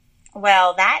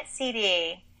 Well, that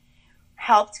CD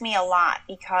helped me a lot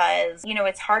because, you know,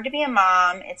 it's hard to be a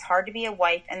mom, it's hard to be a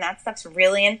wife, and that stuff's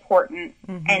really important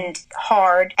and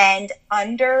hard and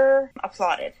under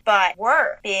applauded. But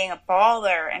work, being a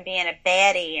baller and being a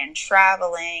baddie and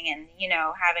traveling and, you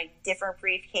know, having different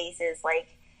briefcases, like,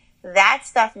 that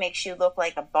stuff makes you look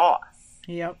like a boss.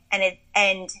 Yep.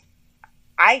 And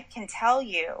I can tell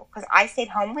you, because I stayed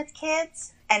home with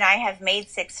kids and I have made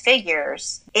 6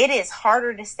 figures, it is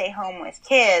harder to stay home with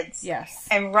kids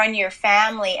and run your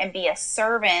family and be a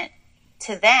servant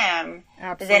to them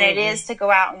than it is to go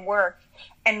out and work.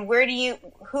 And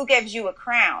who gives you a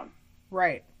crown?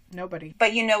 Right. Nobody.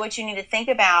 But you know what you need to think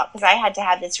about, because I had to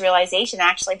have this realization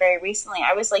actually very recently.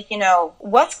 I was like, you know,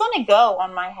 what's going to go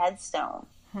on my headstone?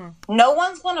 No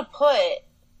one's going to put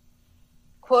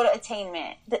quota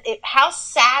attainment. How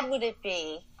sad would it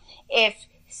be if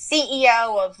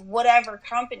CEO of whatever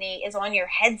company is on your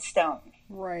headstone?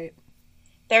 Right.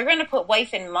 They're going to put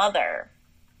wife and mother.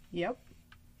 Yep.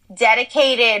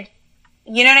 Dedicated.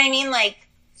 You know what I mean? Like,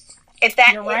 if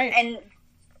that. You're right.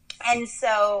 And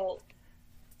so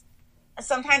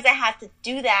sometimes I have to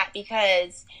do that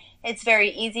because it's very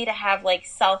easy to have like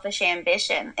selfish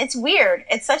ambition. It's weird.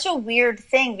 It's such a weird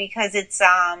thing because it's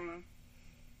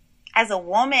as a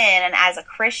woman and as a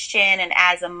Christian and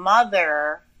as a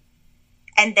mother,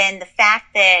 and then the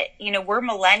fact that, you know, we're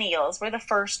millennials. We're the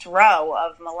first row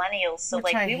of millennials. So,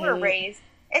 which like, we were raised...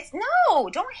 No,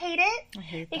 don't hate it. I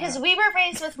hate because that. We were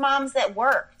raised with moms that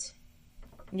worked.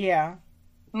 Yeah.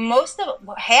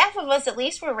 Half of us at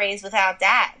least were raised without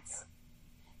dads.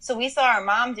 So we saw our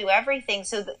mom do everything.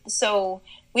 So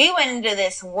we went into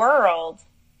this world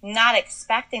not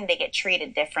expecting to get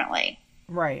treated differently.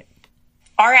 Right.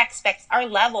 Our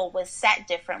level was set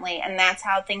differently, and that's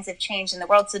how things have changed in the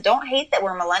world. So don't hate that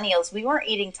we're millennials. We weren't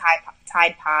eating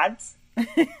Tide Pods.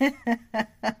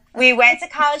 We went to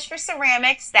college for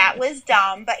ceramics. That was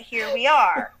dumb, but here we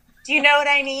are. Do you know what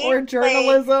I mean? Or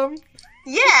journalism. Like,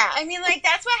 yeah, I mean, like,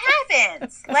 that's what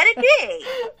happens. Let it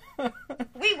be.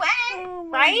 We went, right? Oh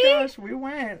my gosh, we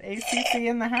went. ACC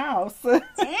in the house. Damn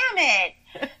it.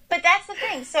 But that's the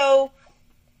thing. So,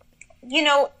 you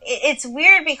know, it's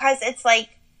weird because it's like,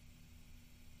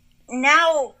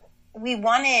 now we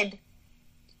wanted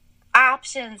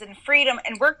options and freedom,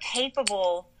 and we're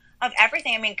capable of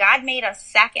everything. I mean, God made us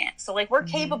second. So, like, we're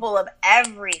capable of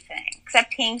everything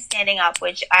except Team Standing Up,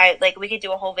 which we could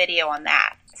do a whole video on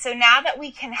that. So now that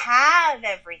we can have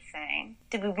everything,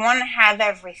 do we want to have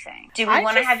everything? Do we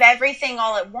want to have everything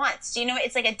all at once? Do you know,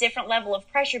 it's like a different level of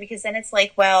pressure, because then it's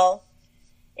like, well,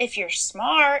 if you're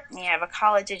smart and you have a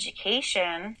college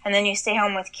education and then you stay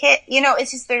home with kids, you know,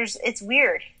 it's just, it's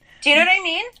weird. Do you know what I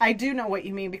mean? I do know what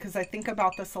you mean, because I think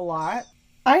about this a lot.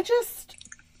 I don't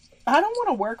want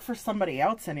to work for somebody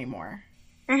else anymore.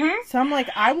 Mm-hmm. So I'm like,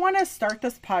 I want to start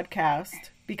this podcast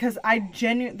because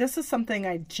this is something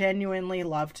I genuinely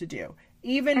love to do.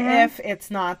 Even if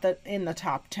it's not in the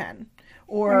top 10.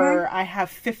 Or I have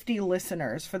 50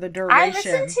 listeners for the duration. I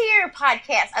listened to your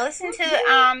podcast. I listened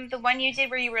to the one you did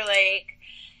where you were like,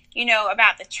 you know,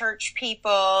 about the church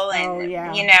people. And,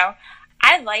 you know,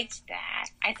 I liked that.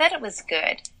 I thought it was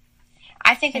good.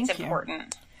 I think it's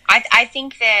important. I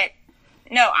think that,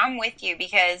 no, I'm with you,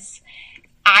 because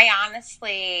I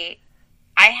honestly,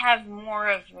 I have more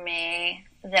of me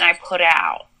than I put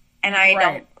out. And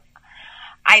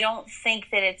I don't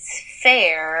think that it's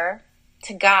fair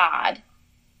to God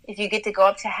if you get to go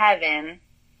up to heaven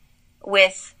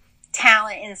with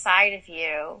talent inside of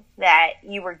you that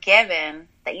you were given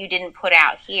that you didn't put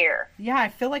out here. Yeah, I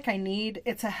feel like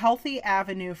it's a healthy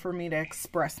avenue for me to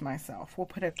express myself. We'll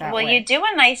put it that way. Well, you do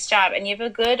a nice job, and you have a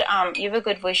good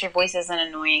voice. Your voice isn't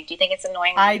annoying. Do you think it's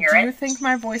annoying when you hear it? I do think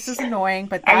my voice is annoying,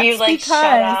 but that's because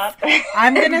shut up?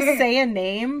 I'm going to say a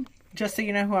name just so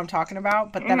you know who I'm talking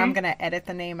about, but then I'm going to edit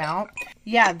the name out.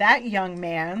 Yeah, that young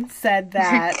man said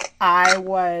that I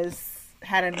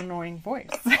had an annoying voice.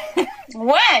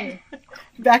 When?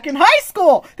 Back in high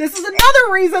school. This is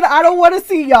another reason I don't want to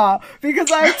see y'all,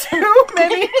 because I have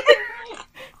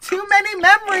too many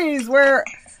memories where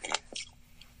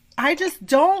I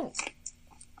don't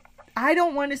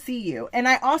want to see you. And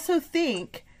I also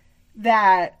think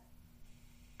that,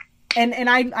 and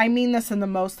I mean this in the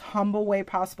most humble way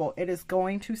possible, it is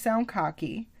going to sound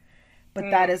cocky, but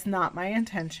that is not my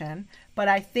intention. But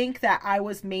I think that I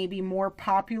was maybe more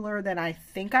popular than I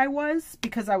think I was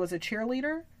because I was a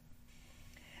cheerleader.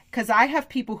 Because I have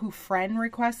people who friend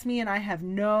request me and I have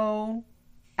no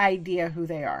idea who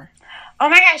they are. Oh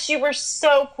my gosh, you were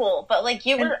so cool. But, like,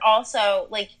 you were also,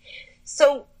 like,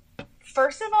 so,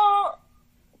 first of all,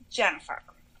 Jennifer,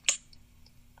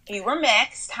 you were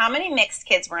mixed. How many mixed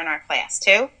kids were in our class?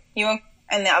 2? You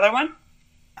and the other one?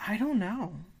 I don't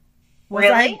know.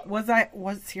 Really?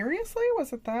 Seriously?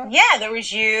 Was it that? Yeah, there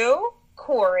was you,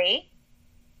 Corey,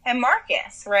 and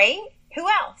Marcus, right? Who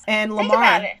else? And Think Lamar.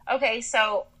 about it. Okay,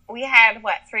 so we had,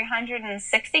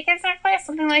 360 kids in our class?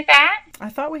 Something like that? I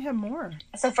thought we had more.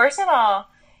 So first of all,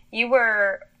 you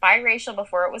were biracial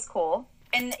before it was cool.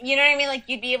 And you know what I mean? Like,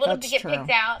 you'd be able to get picked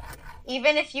out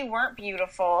even if you weren't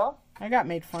beautiful. I got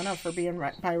made fun of for being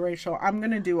biracial. I'm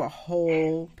going to do a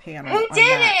whole panel Who on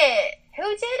did that. it? Who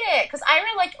did it? Because I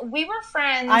remember, like, we were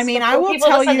friends. I mean, I will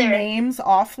tell you names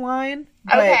offline.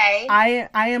 But Okay.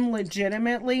 I am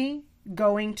legitimately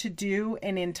going to do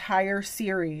an entire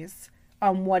series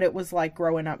on what it was like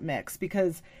growing up mixed,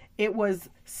 because it was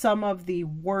some of the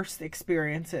worst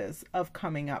experiences of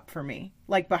coming up for me,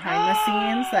 like behind the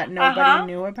scenes that nobody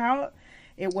knew about.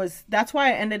 That's why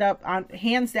I ended up on,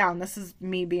 hands down, this is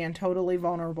me being totally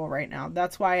vulnerable right now.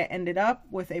 That's why I ended up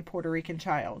with a Puerto Rican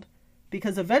child,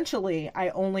 because eventually I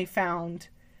only found,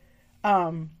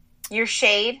 your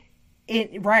shade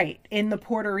in the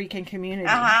Puerto Rican community,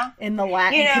 in the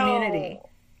Latin community.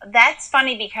 That's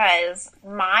funny because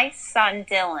my son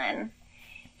Dylan,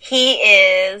 he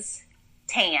is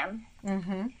tan.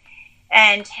 Mm-hmm.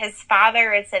 And his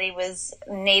father had said he was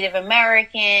Native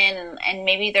American, and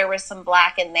maybe there was some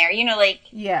black in there,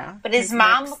 Yeah. But his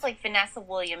mom looked like Vanessa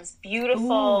Williams,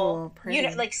 beautiful, Ooh,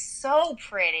 pretty. like so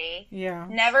pretty. Yeah.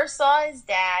 Never saw his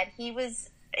dad. His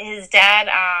dad,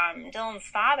 Dylan's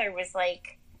father was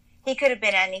like, he could have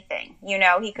been anything,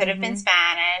 he could have been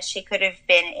Spanish, he could have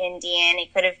been Indian, he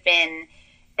could have been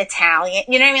Italian,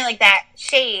 you know what I mean? Like that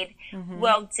shade. Mm-hmm.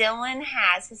 Well, Dylan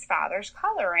has his father's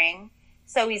coloring.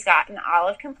 So he's got an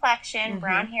olive complexion,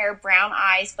 brown hair, brown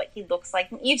eyes, but he looks like,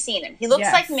 you've seen him. He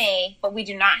looks like me, but we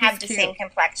do not have the same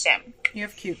complexion. You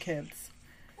have cute kids.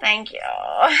 Thank you.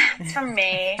 It's from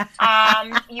me.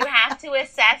 You have to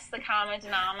assess the common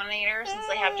denominator since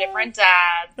they have different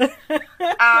dads.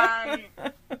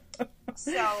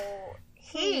 So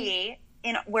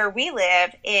where we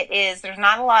live, there's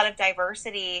not a lot of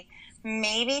diversity.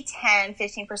 Maybe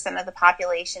 10-15% of the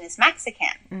population is Mexican.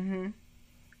 Mm-hmm.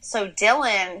 So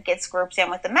Dylan gets grouped in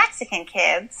with the Mexican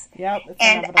kids. Yep.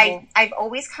 And I've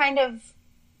always kind of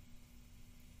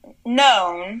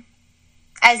known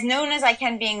as I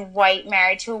can, being white,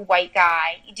 married to a white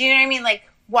guy. Do you know what I mean? Like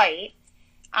white.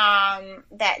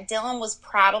 That Dylan was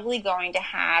probably going to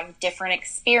have different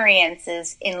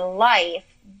experiences in life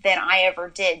than I ever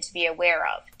did to be aware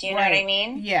of. Do you know what I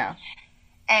mean? Yeah.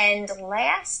 And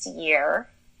last year,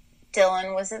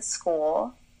 Dylan was at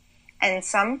school, and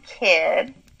some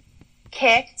kid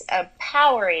kicked a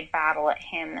Powerade bottle at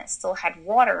him that still had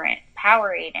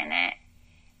Powerade in it.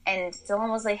 And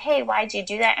Dylan was like, hey, why'd you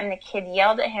do that? And the kid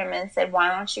yelled at him and said, why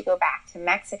don't you go back to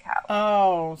Mexico?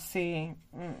 Oh, see.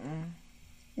 Mm-mm.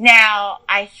 Now,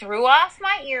 I threw off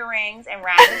my earrings and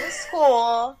ran to the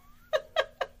school.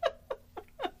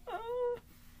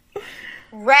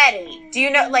 Ready. Do you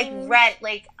know,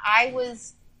 I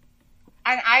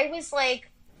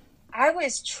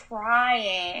was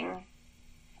trying.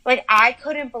 Like, I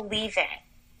couldn't believe it.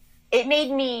 It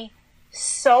made me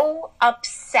so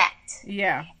upset.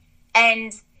 Yeah.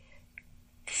 And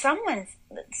someone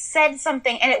said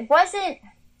something, and someone said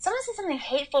something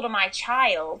hateful to my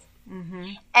child.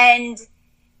 Mm-hmm. And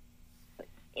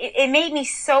it made me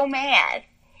so mad.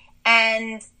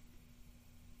 And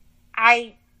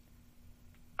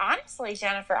honestly,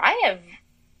 Jennifer, I have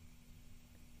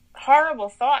horrible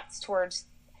thoughts towards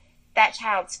that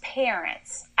child's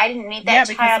parents. I didn't meet that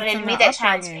child. I didn't meet that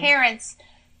child's parents.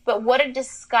 But what a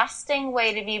disgusting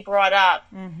way to be brought up.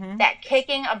 Mm-hmm. That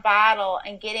kicking a bottle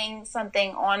and getting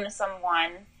something on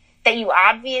someone that you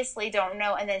obviously don't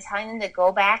know, and then telling them to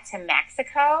go back to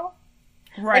Mexico.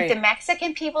 Right. Like, the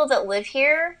Mexican people that live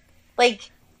here,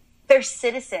 like, they're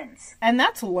citizens. And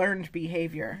that's learned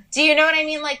behavior. Do you know what I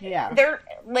mean? Like, yeah. They're,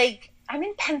 like, I'm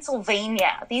in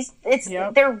Pennsylvania.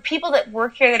 There are people that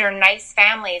work here that are nice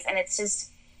families, and it's just,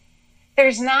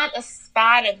 there's not a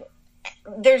spot of,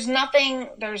 there's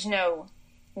no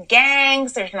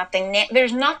gangs, there's nothing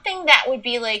that would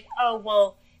be like, oh,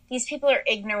 well, these people are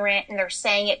ignorant and they're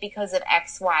saying it because of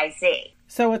X, Y, Z.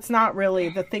 So it's not really,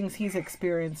 the things he's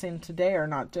experiencing today are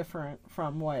not different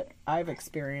from what I've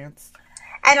experienced.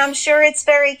 And I'm sure it's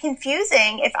very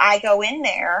confusing if I go in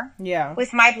there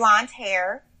with my blonde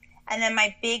hair and then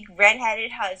my big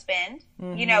redheaded husband.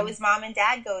 Mm-hmm. His mom and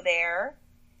dad go there.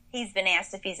 He's been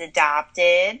asked if he's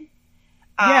adopted.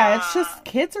 Yeah, it's just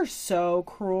kids are so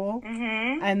cruel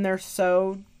Mm-hmm. and they're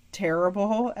so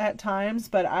terrible at times.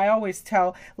 But I always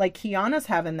tell, like, Kiana's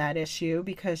having that issue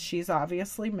because she's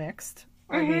obviously mixed.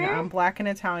 I mean, I'm black and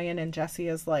Italian, and Jessie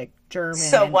is like German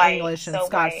So and white, English and so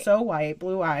Scotch, white. so white,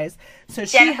 blue eyes. So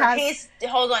she Jennifer, has please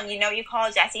hold on. You know what you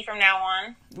call Jessie from now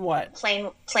on? what?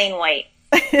 Plain white.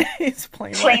 He's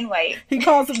plain Plain white. white. He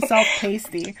calls himself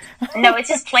pasty. No, it's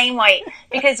just plain white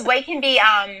because white can be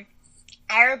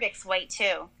Arabic's white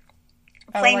too.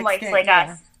 Plain like white's skin, like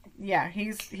yeah. us. Yeah,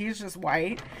 he's just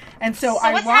white, and so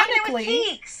what's happening with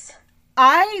ironically, Keeks?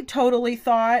 I totally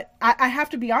thought I have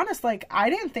to be honest. Like, I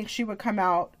didn't think she would come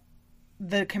out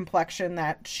the complexion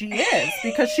that she is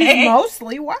because she's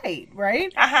mostly white,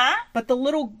 right? Uh-huh. But the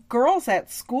little girls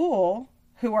at school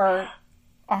who are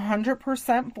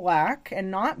 100% black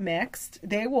and not mixed,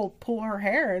 they will pull her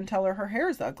hair and tell her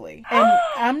hair's ugly. And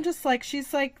I'm just like,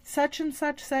 she's like, such and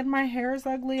such said my hair is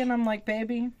ugly. And I'm like,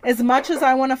 baby, as much as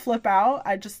I want to flip out,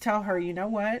 I just tell her, you know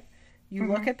what? You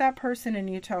look at that person and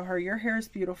you tell her your hair is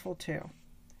beautiful too.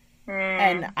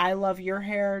 And I love your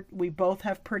hair. We both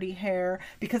have pretty hair.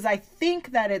 Because I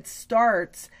think that it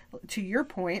starts, to your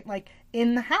point, like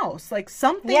in the house. Like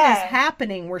something is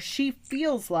happening where she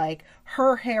feels like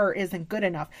her hair isn't good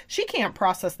enough. She can't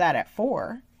process that at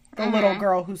 4. The little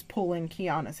girl who's pulling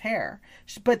Kiana's hair.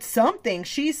 But something,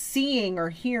 she's seeing or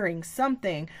hearing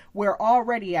something where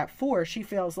already at 4 she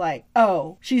feels like,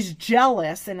 oh, she's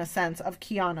jealous in a sense of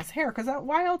Kiana's hair. Because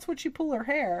why else would she pull her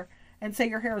hair and say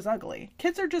your hair is ugly?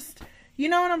 Kids are just, you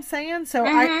know what I'm saying? So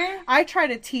I try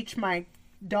to teach my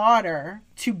daughter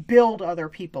to build other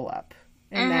people up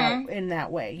in that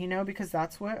way, you know, because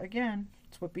that's what, again,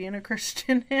 it's what being a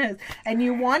Christian is. And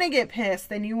you want to get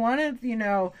pissed and you want to, you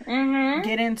know,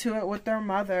 get into it with their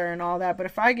mother and all that. But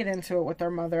if I get into it with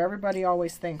their mother, everybody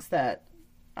always thinks that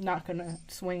I'm not going to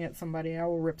swing at somebody. I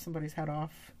will rip somebody's head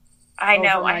off. I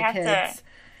know. I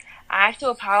have to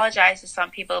apologize to some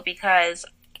people because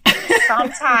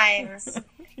sometimes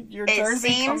it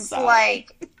seems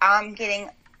like I'm getting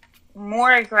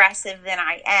more aggressive than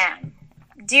I am.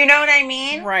 Do you know what I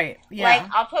mean? Right. Yeah. Like,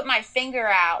 I'll put my finger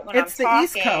out when I'm talking.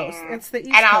 It's the East Coast. It's the East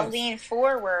and Coast. I'll lean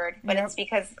forward, but it's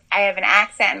because I have an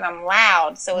accent and I'm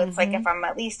loud. So it's like if I'm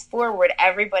at least forward,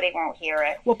 everybody won't hear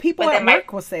it. Well, people at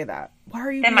work will say that. Why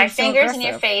are you then being my so fingers aggressive? in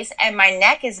your face and my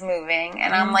neck is moving.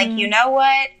 And I'm like, you know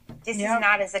what? This is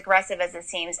not as aggressive as it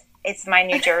seems. It's my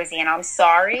New Jersey and I'm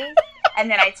sorry. And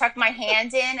then I tuck my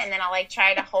hand in and then I'll like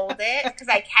try to hold it because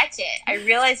I catch it. I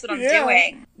realize what I'm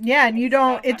doing. Yeah, and you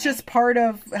don't, it's just part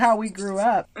of how we grew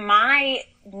up. My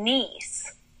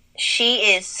niece,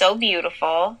 she is so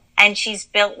beautiful and she's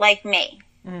built like me.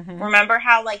 Remember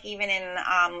how like even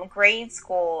in grade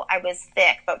school I was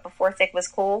thick, but before thick was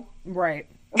cool? Right.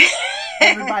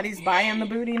 Everybody's buying the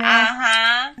booty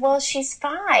now. Well, she's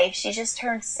 5. She just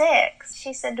turned 6.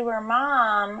 She said to her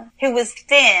mom, who was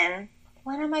thin,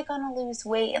 when am I going to lose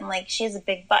weight? And like, she has a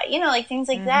big butt, you know, like things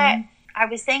like that. I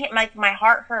was thinking, like, my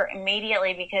heart hurt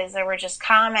immediately because there were just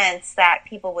comments that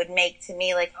people would make to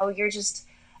me, like, oh, you're just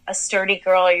a sturdy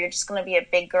girl, or you're just going to be a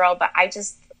big girl. But I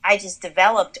just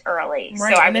developed early.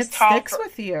 Right, so I and was it tall. sticks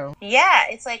with you. Yeah,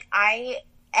 it's like I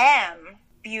am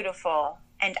beautiful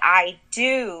and I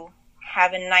do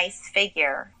have a nice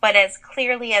figure. But as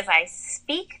clearly as I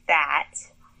speak that,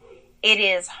 it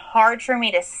is hard for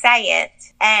me to say it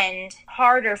and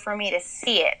harder for me to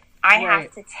see it. I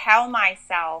have to tell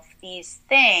myself these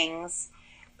things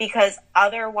because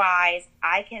otherwise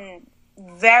I can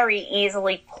very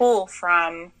easily pull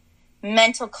from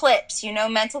mental clips. You know,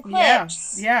 mental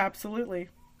clips. Yeah, absolutely.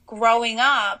 Growing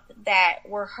up that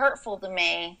were hurtful to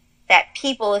me, that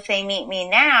people, if they meet me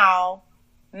now,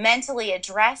 mentally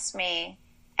address me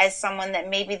as someone that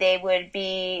maybe they would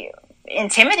be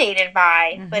intimidated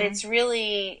by. But it's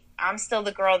really, I'm still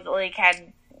the girl that like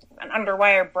had an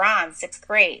underwire bra in 6th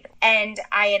grade. And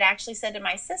I had actually said to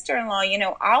my sister-in-law, you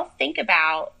know, I'll think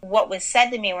about what was said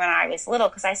to me when I was little,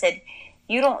 because I said,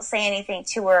 you don't say anything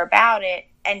to her about it,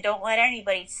 and don't let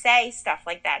anybody say stuff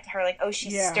like that to her, like, oh,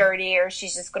 she's sturdy, or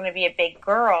she's just going to be a big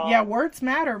girl. Yeah, words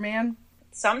matter, man.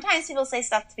 Sometimes people say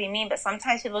stuff to be mean, but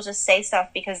sometimes people just say stuff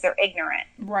because they're ignorant.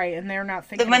 Right, and they're not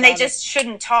thinking when they just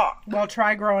shouldn't talk. Well,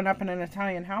 try growing up in an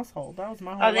Italian household. That was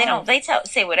my whole life. Don't. They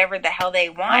say whatever the hell they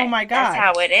want. Oh, my God. That's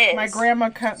how it is. My grandma,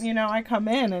 I come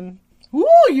in and,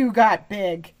 ooh, you got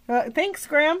big. Thanks,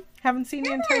 Gram. Haven't seen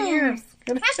you in 10 years.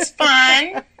 That's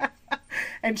fun.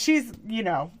 And she's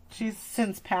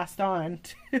since passed on.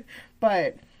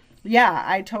 But, yeah,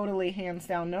 I totally hands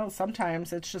down know.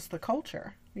 Sometimes it's just the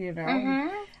culture. You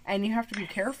know, and you have to be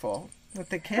careful with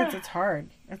the kids. It's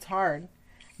hard.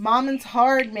 Momming's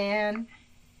hard, man.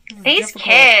 These difficult.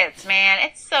 kids, man,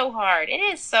 it's so hard. It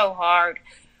is so hard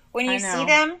when I you know. see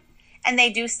them and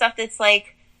they do stuff that's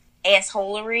like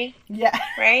assholery, Yeah.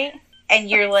 right? And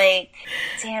you're like,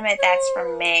 damn it, that's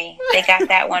from me. They got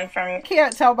that one from... I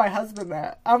can't tell my husband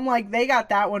that. I'm like, they got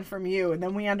that one from you. And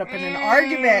then we end up in an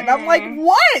argument. I'm like,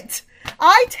 what?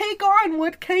 I take on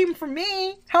what came from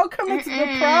me. How come it's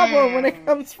the problem when it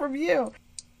comes from you?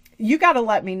 You got to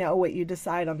let me know what you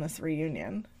decide on this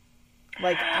reunion.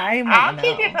 Like, I'll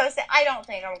keep you posted. I don't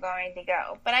think I'm going to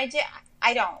go. But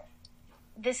I don't.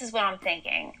 This is what I'm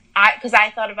thinking. Because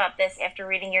I thought about this after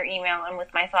reading your email and with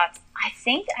my thoughts. I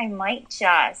think I might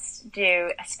just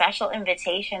do a special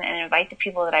invitation and invite the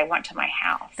people that I want to my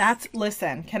house.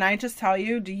 Listen, can I just tell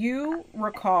you, do you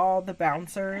recall the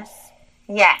Bouncers?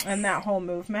 Yes. And that whole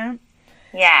movement?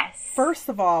 Yes. First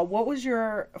of all, what was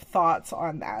your thoughts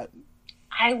on that?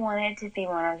 I wanted to be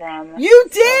one of them. You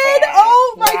did? bad.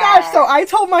 Oh my Yes. gosh. So I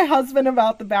told my husband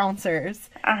about the Bouncers.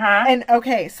 Uh-huh. And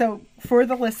okay, so for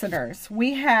the listeners,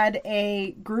 we had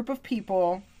a group of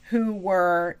people who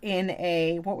were in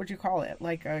a, what would you call it?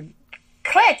 Like a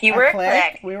Click. You were a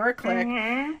click. We were a click.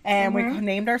 Mhm. And we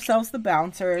named ourselves the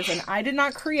Bouncers. And I did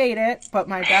not create it, but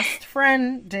my best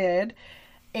friend did.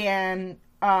 And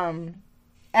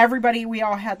everybody, we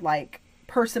all had like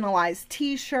personalized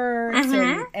t-shirts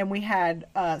and we had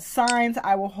signs.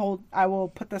 I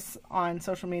will put this on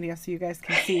social media so you guys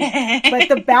can see. But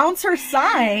the Bouncer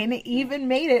sign even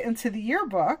made it into the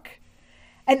yearbook.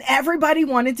 And everybody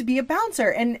wanted to be a bouncer.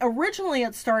 And originally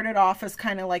it started off as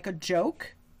kind of like a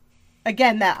joke.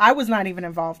 Again, that I was not even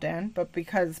involved in, but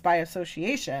because by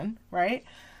association, right?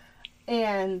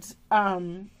 And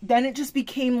then it just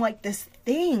became like this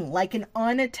thing, like an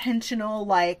unintentional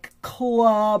like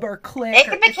club or clique.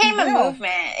 It became a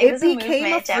movement. It was a became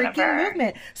movement, a freaking Jennifer.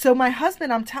 movement. So my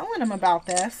husband, I'm telling him about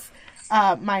this.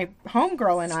 My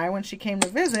homegirl and I, when she came to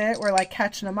visit, we're like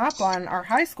catching him up on our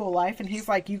high school life. And he's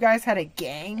like, you guys had a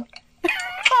gang?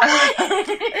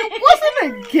 It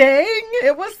wasn't a gang.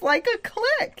 It was like a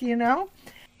clique, you know?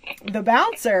 The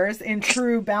Bouncers, in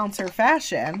true bouncer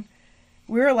fashion,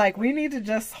 we were like, we need to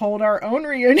just hold our own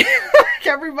reunion. Like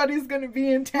everybody's going to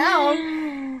be in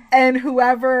town. And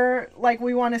whoever like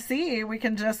we want to see, we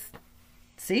can just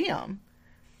see them.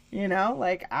 You know,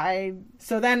 like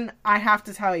so then I have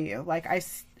to tell you, like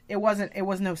it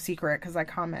was no secret because I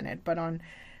commented, but on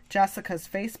Jessica's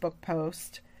Facebook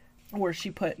post where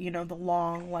she put, you know, the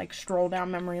long like stroll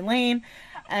down memory lane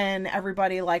and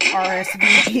everybody like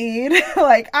RSVP'd,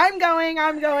 like I'm going.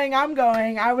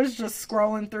 I was just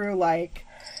scrolling through like,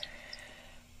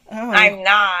 oh, I'm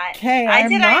not. Okay, I'm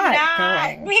not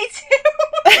not. going. Me too.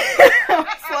 I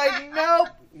was like, nope,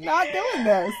 not doing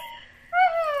this.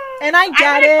 And I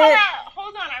get it.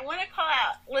 Hold on, I want to call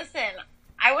out. Listen,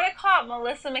 I want to call out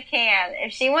Melissa McCann.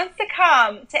 If she wants to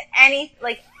come to any,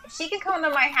 like, she can come to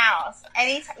my house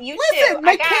anytime. You Listen, too.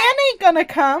 McCann ain't gonna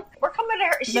come. We're coming to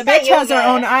her. She's The at bitch has her yoga.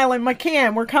 own island.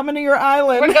 McCann, we're coming to your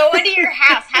island. We're going to your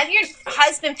house. Have your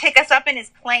husband pick us up in his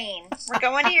plane. We're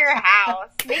going to your house.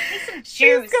 Make me some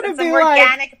juice gonna and some be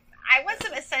organic. I want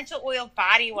some essential oil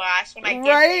body wash when I get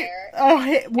right? there.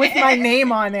 Oh, with my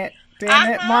name on it.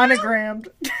 Damn it, monogrammed.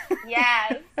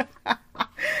 Yes.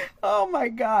 Oh my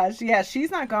gosh. Yeah, she's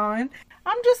not going.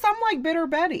 I'm like Bitter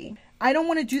Betty. I don't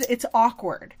want to do that. It's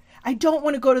awkward. I don't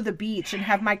want to go to the beach and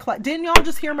have my didn't y'all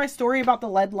just hear my story about the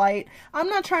lead light? I'm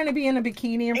not trying to be in a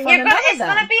bikini in front of none of It's them.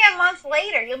 going to be a month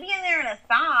later. You'll be in there in a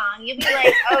thong. You'll be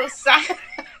like, oh, son.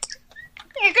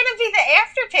 You're going to be the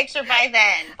after picture by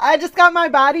then. I just got my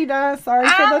body done. Sorry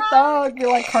for the Uh-huh. thong. You're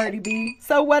like Cardi B.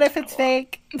 So what if it's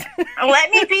fake?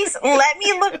 Let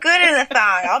me look good in a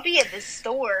thong. I'll be at the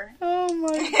store. Oh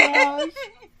my gosh.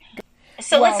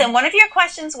 So Well- listen, one of your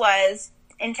questions was,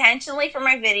 intentionally for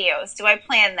my videos, do I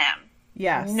plan them?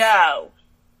 Yes. No,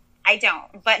 I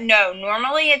don't. But no,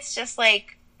 normally it's just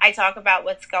like I talk about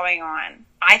what's going on.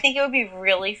 I think it would be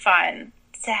really fun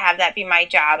to have that be my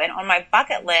job. And on my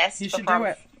bucket list, You should do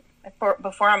it.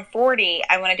 Before I'm 40,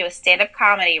 I want to do a stand-up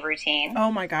comedy routine.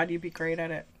 Oh my God, you'd be great at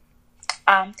it.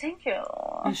 Thank you.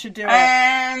 You should do it.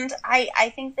 And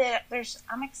I think that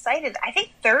I'm excited. I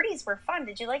think 30s were fun.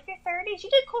 Did you like your 30s? You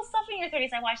did cool stuff in your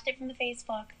 30s. I watched it from the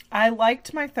Facebook. I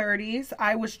liked my 30s.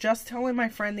 I was just telling my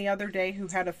friend the other day who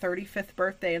had a 35th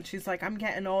birthday, and she's like, I'm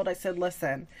getting old. I said,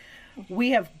 listen,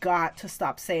 we have got to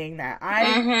stop saying that.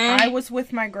 I was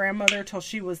with my grandmother till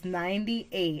she was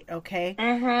 98, okay?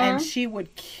 And she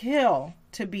would kill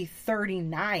to be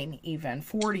 39 even,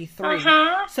 43.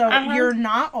 So you're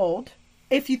not old.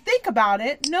 If you think about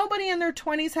it, nobody in their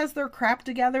 20s has their crap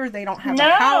together. They don't have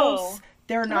a house.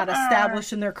 They're not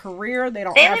established in their career. They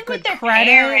don't They have live good with their credit.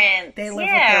 parents. They live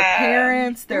Yeah. with their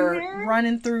parents. They're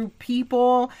running through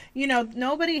people. You know,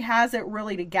 nobody has it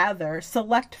really together.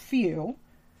 Select few.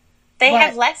 They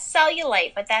have less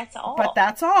cellulite, but that's all. But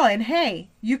that's all. And hey,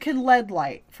 you can lead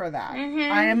light for that.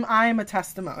 I am a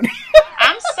testimony.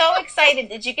 I'm so excited.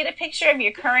 Did you get a picture of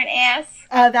your current ass?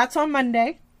 That's on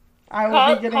Monday. I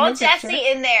will be getting Call a picture. Jessie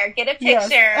in there. Get a picture.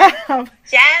 Yes.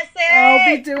 Jessie!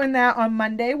 I'll be doing that on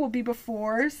Monday. Will be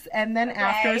befores and then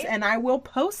afters, and I will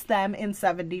post them in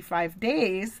 75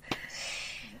 days.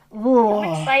 Ooh.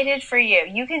 I'm excited for you.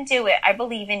 You can do it. I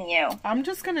believe in you. I'm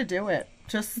just gonna do it.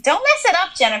 Just don't mess it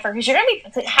up, Jennifer, because you're gonna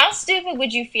be. How stupid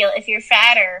would you feel if you're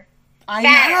fatter?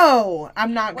 I know.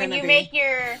 I'm not when gonna you be. make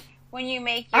your. When you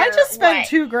make your. I just spent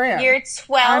 $2,000. Your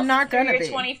 12th. I'm not gonna your be.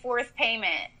 24th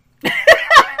payment.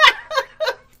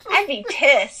 I'd be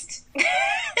pissed.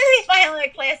 He's filing a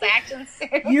class action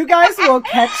suit. You guys will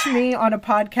catch me on a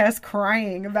podcast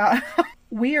crying about.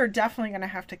 We are definitely going to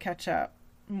have to catch up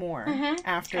more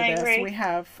after I this. agree. We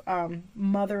have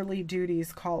motherly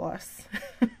duties call us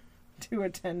to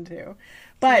attend to.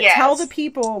 But tell the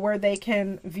people where they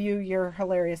can view your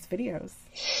hilarious videos.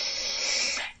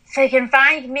 They can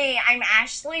find me. I'm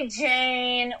Ashley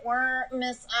Jane. We're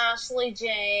Miss Ashley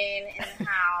Jane in the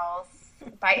house.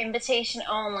 By invitation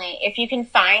only. If you can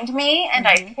find me and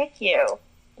I pick you,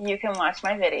 you can watch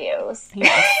my videos.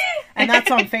 Yes. And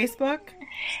that's on Facebook?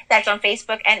 That's on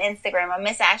Facebook and Instagram. I'm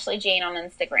Miss Ashley Jane on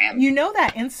Instagram. You know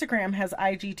that Instagram has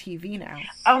IGTV now.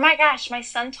 Oh my gosh, my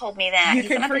son told me that. You He's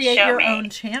can gonna have to create show your me. own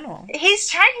channel. He's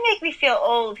trying to make me feel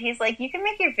old. He's like, you can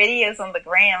make your videos on the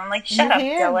gram. I'm like, shut up,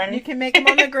 Dylan. You can make them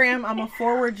on the gram. I'm going to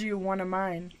forward you one of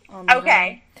mine. On the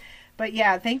gram. But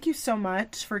yeah, thank you so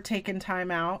much for taking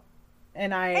time out.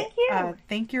 And I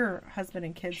thank your husband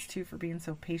and kids too for being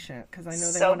so patient, because I know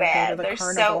they want to go to the They're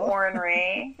carnival. so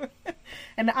ornery.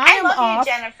 And I am love off.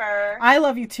 you, Jennifer. I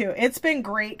love you too. It's been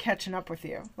great catching up with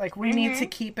you. Like, we need to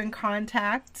keep in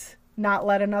contact, not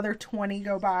let another 20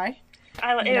 go by.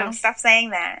 Stop saying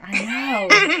that.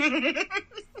 I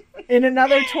know. In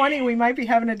another 20, we might be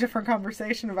having a different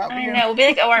conversation about I know. We'll be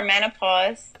like, our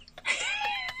menopause.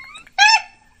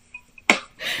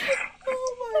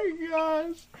 Oh my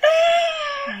gosh.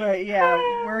 But yeah,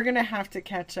 we're going to have to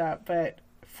catch up. But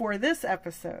for this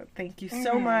episode, thank you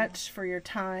so much for your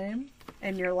time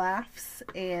and your laughs.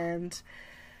 And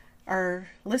our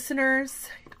listeners,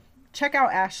 check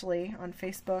out Ashley on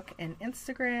Facebook and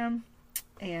Instagram.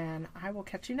 And I will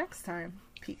catch you next time.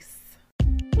 Peace.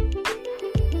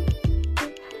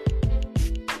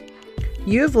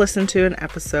 You have listened to an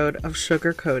episode of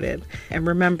Sugar Coated. And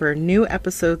remember, new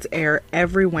episodes air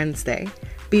every Wednesday.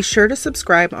 Be sure to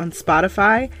subscribe on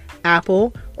Spotify,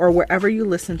 Apple, or wherever you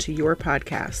listen to your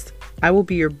podcast. I will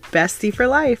be your bestie for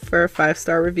life for a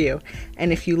 5-star review.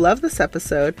 And if you love this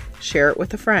episode, share it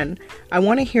with a friend. I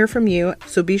want to hear from you,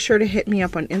 so be sure to hit me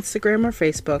up on Instagram or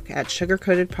Facebook at Sugar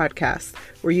Coated Podcast,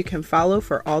 where you can follow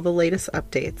for all the latest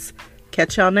updates.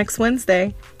 Catch y'all next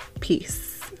Wednesday. Peace.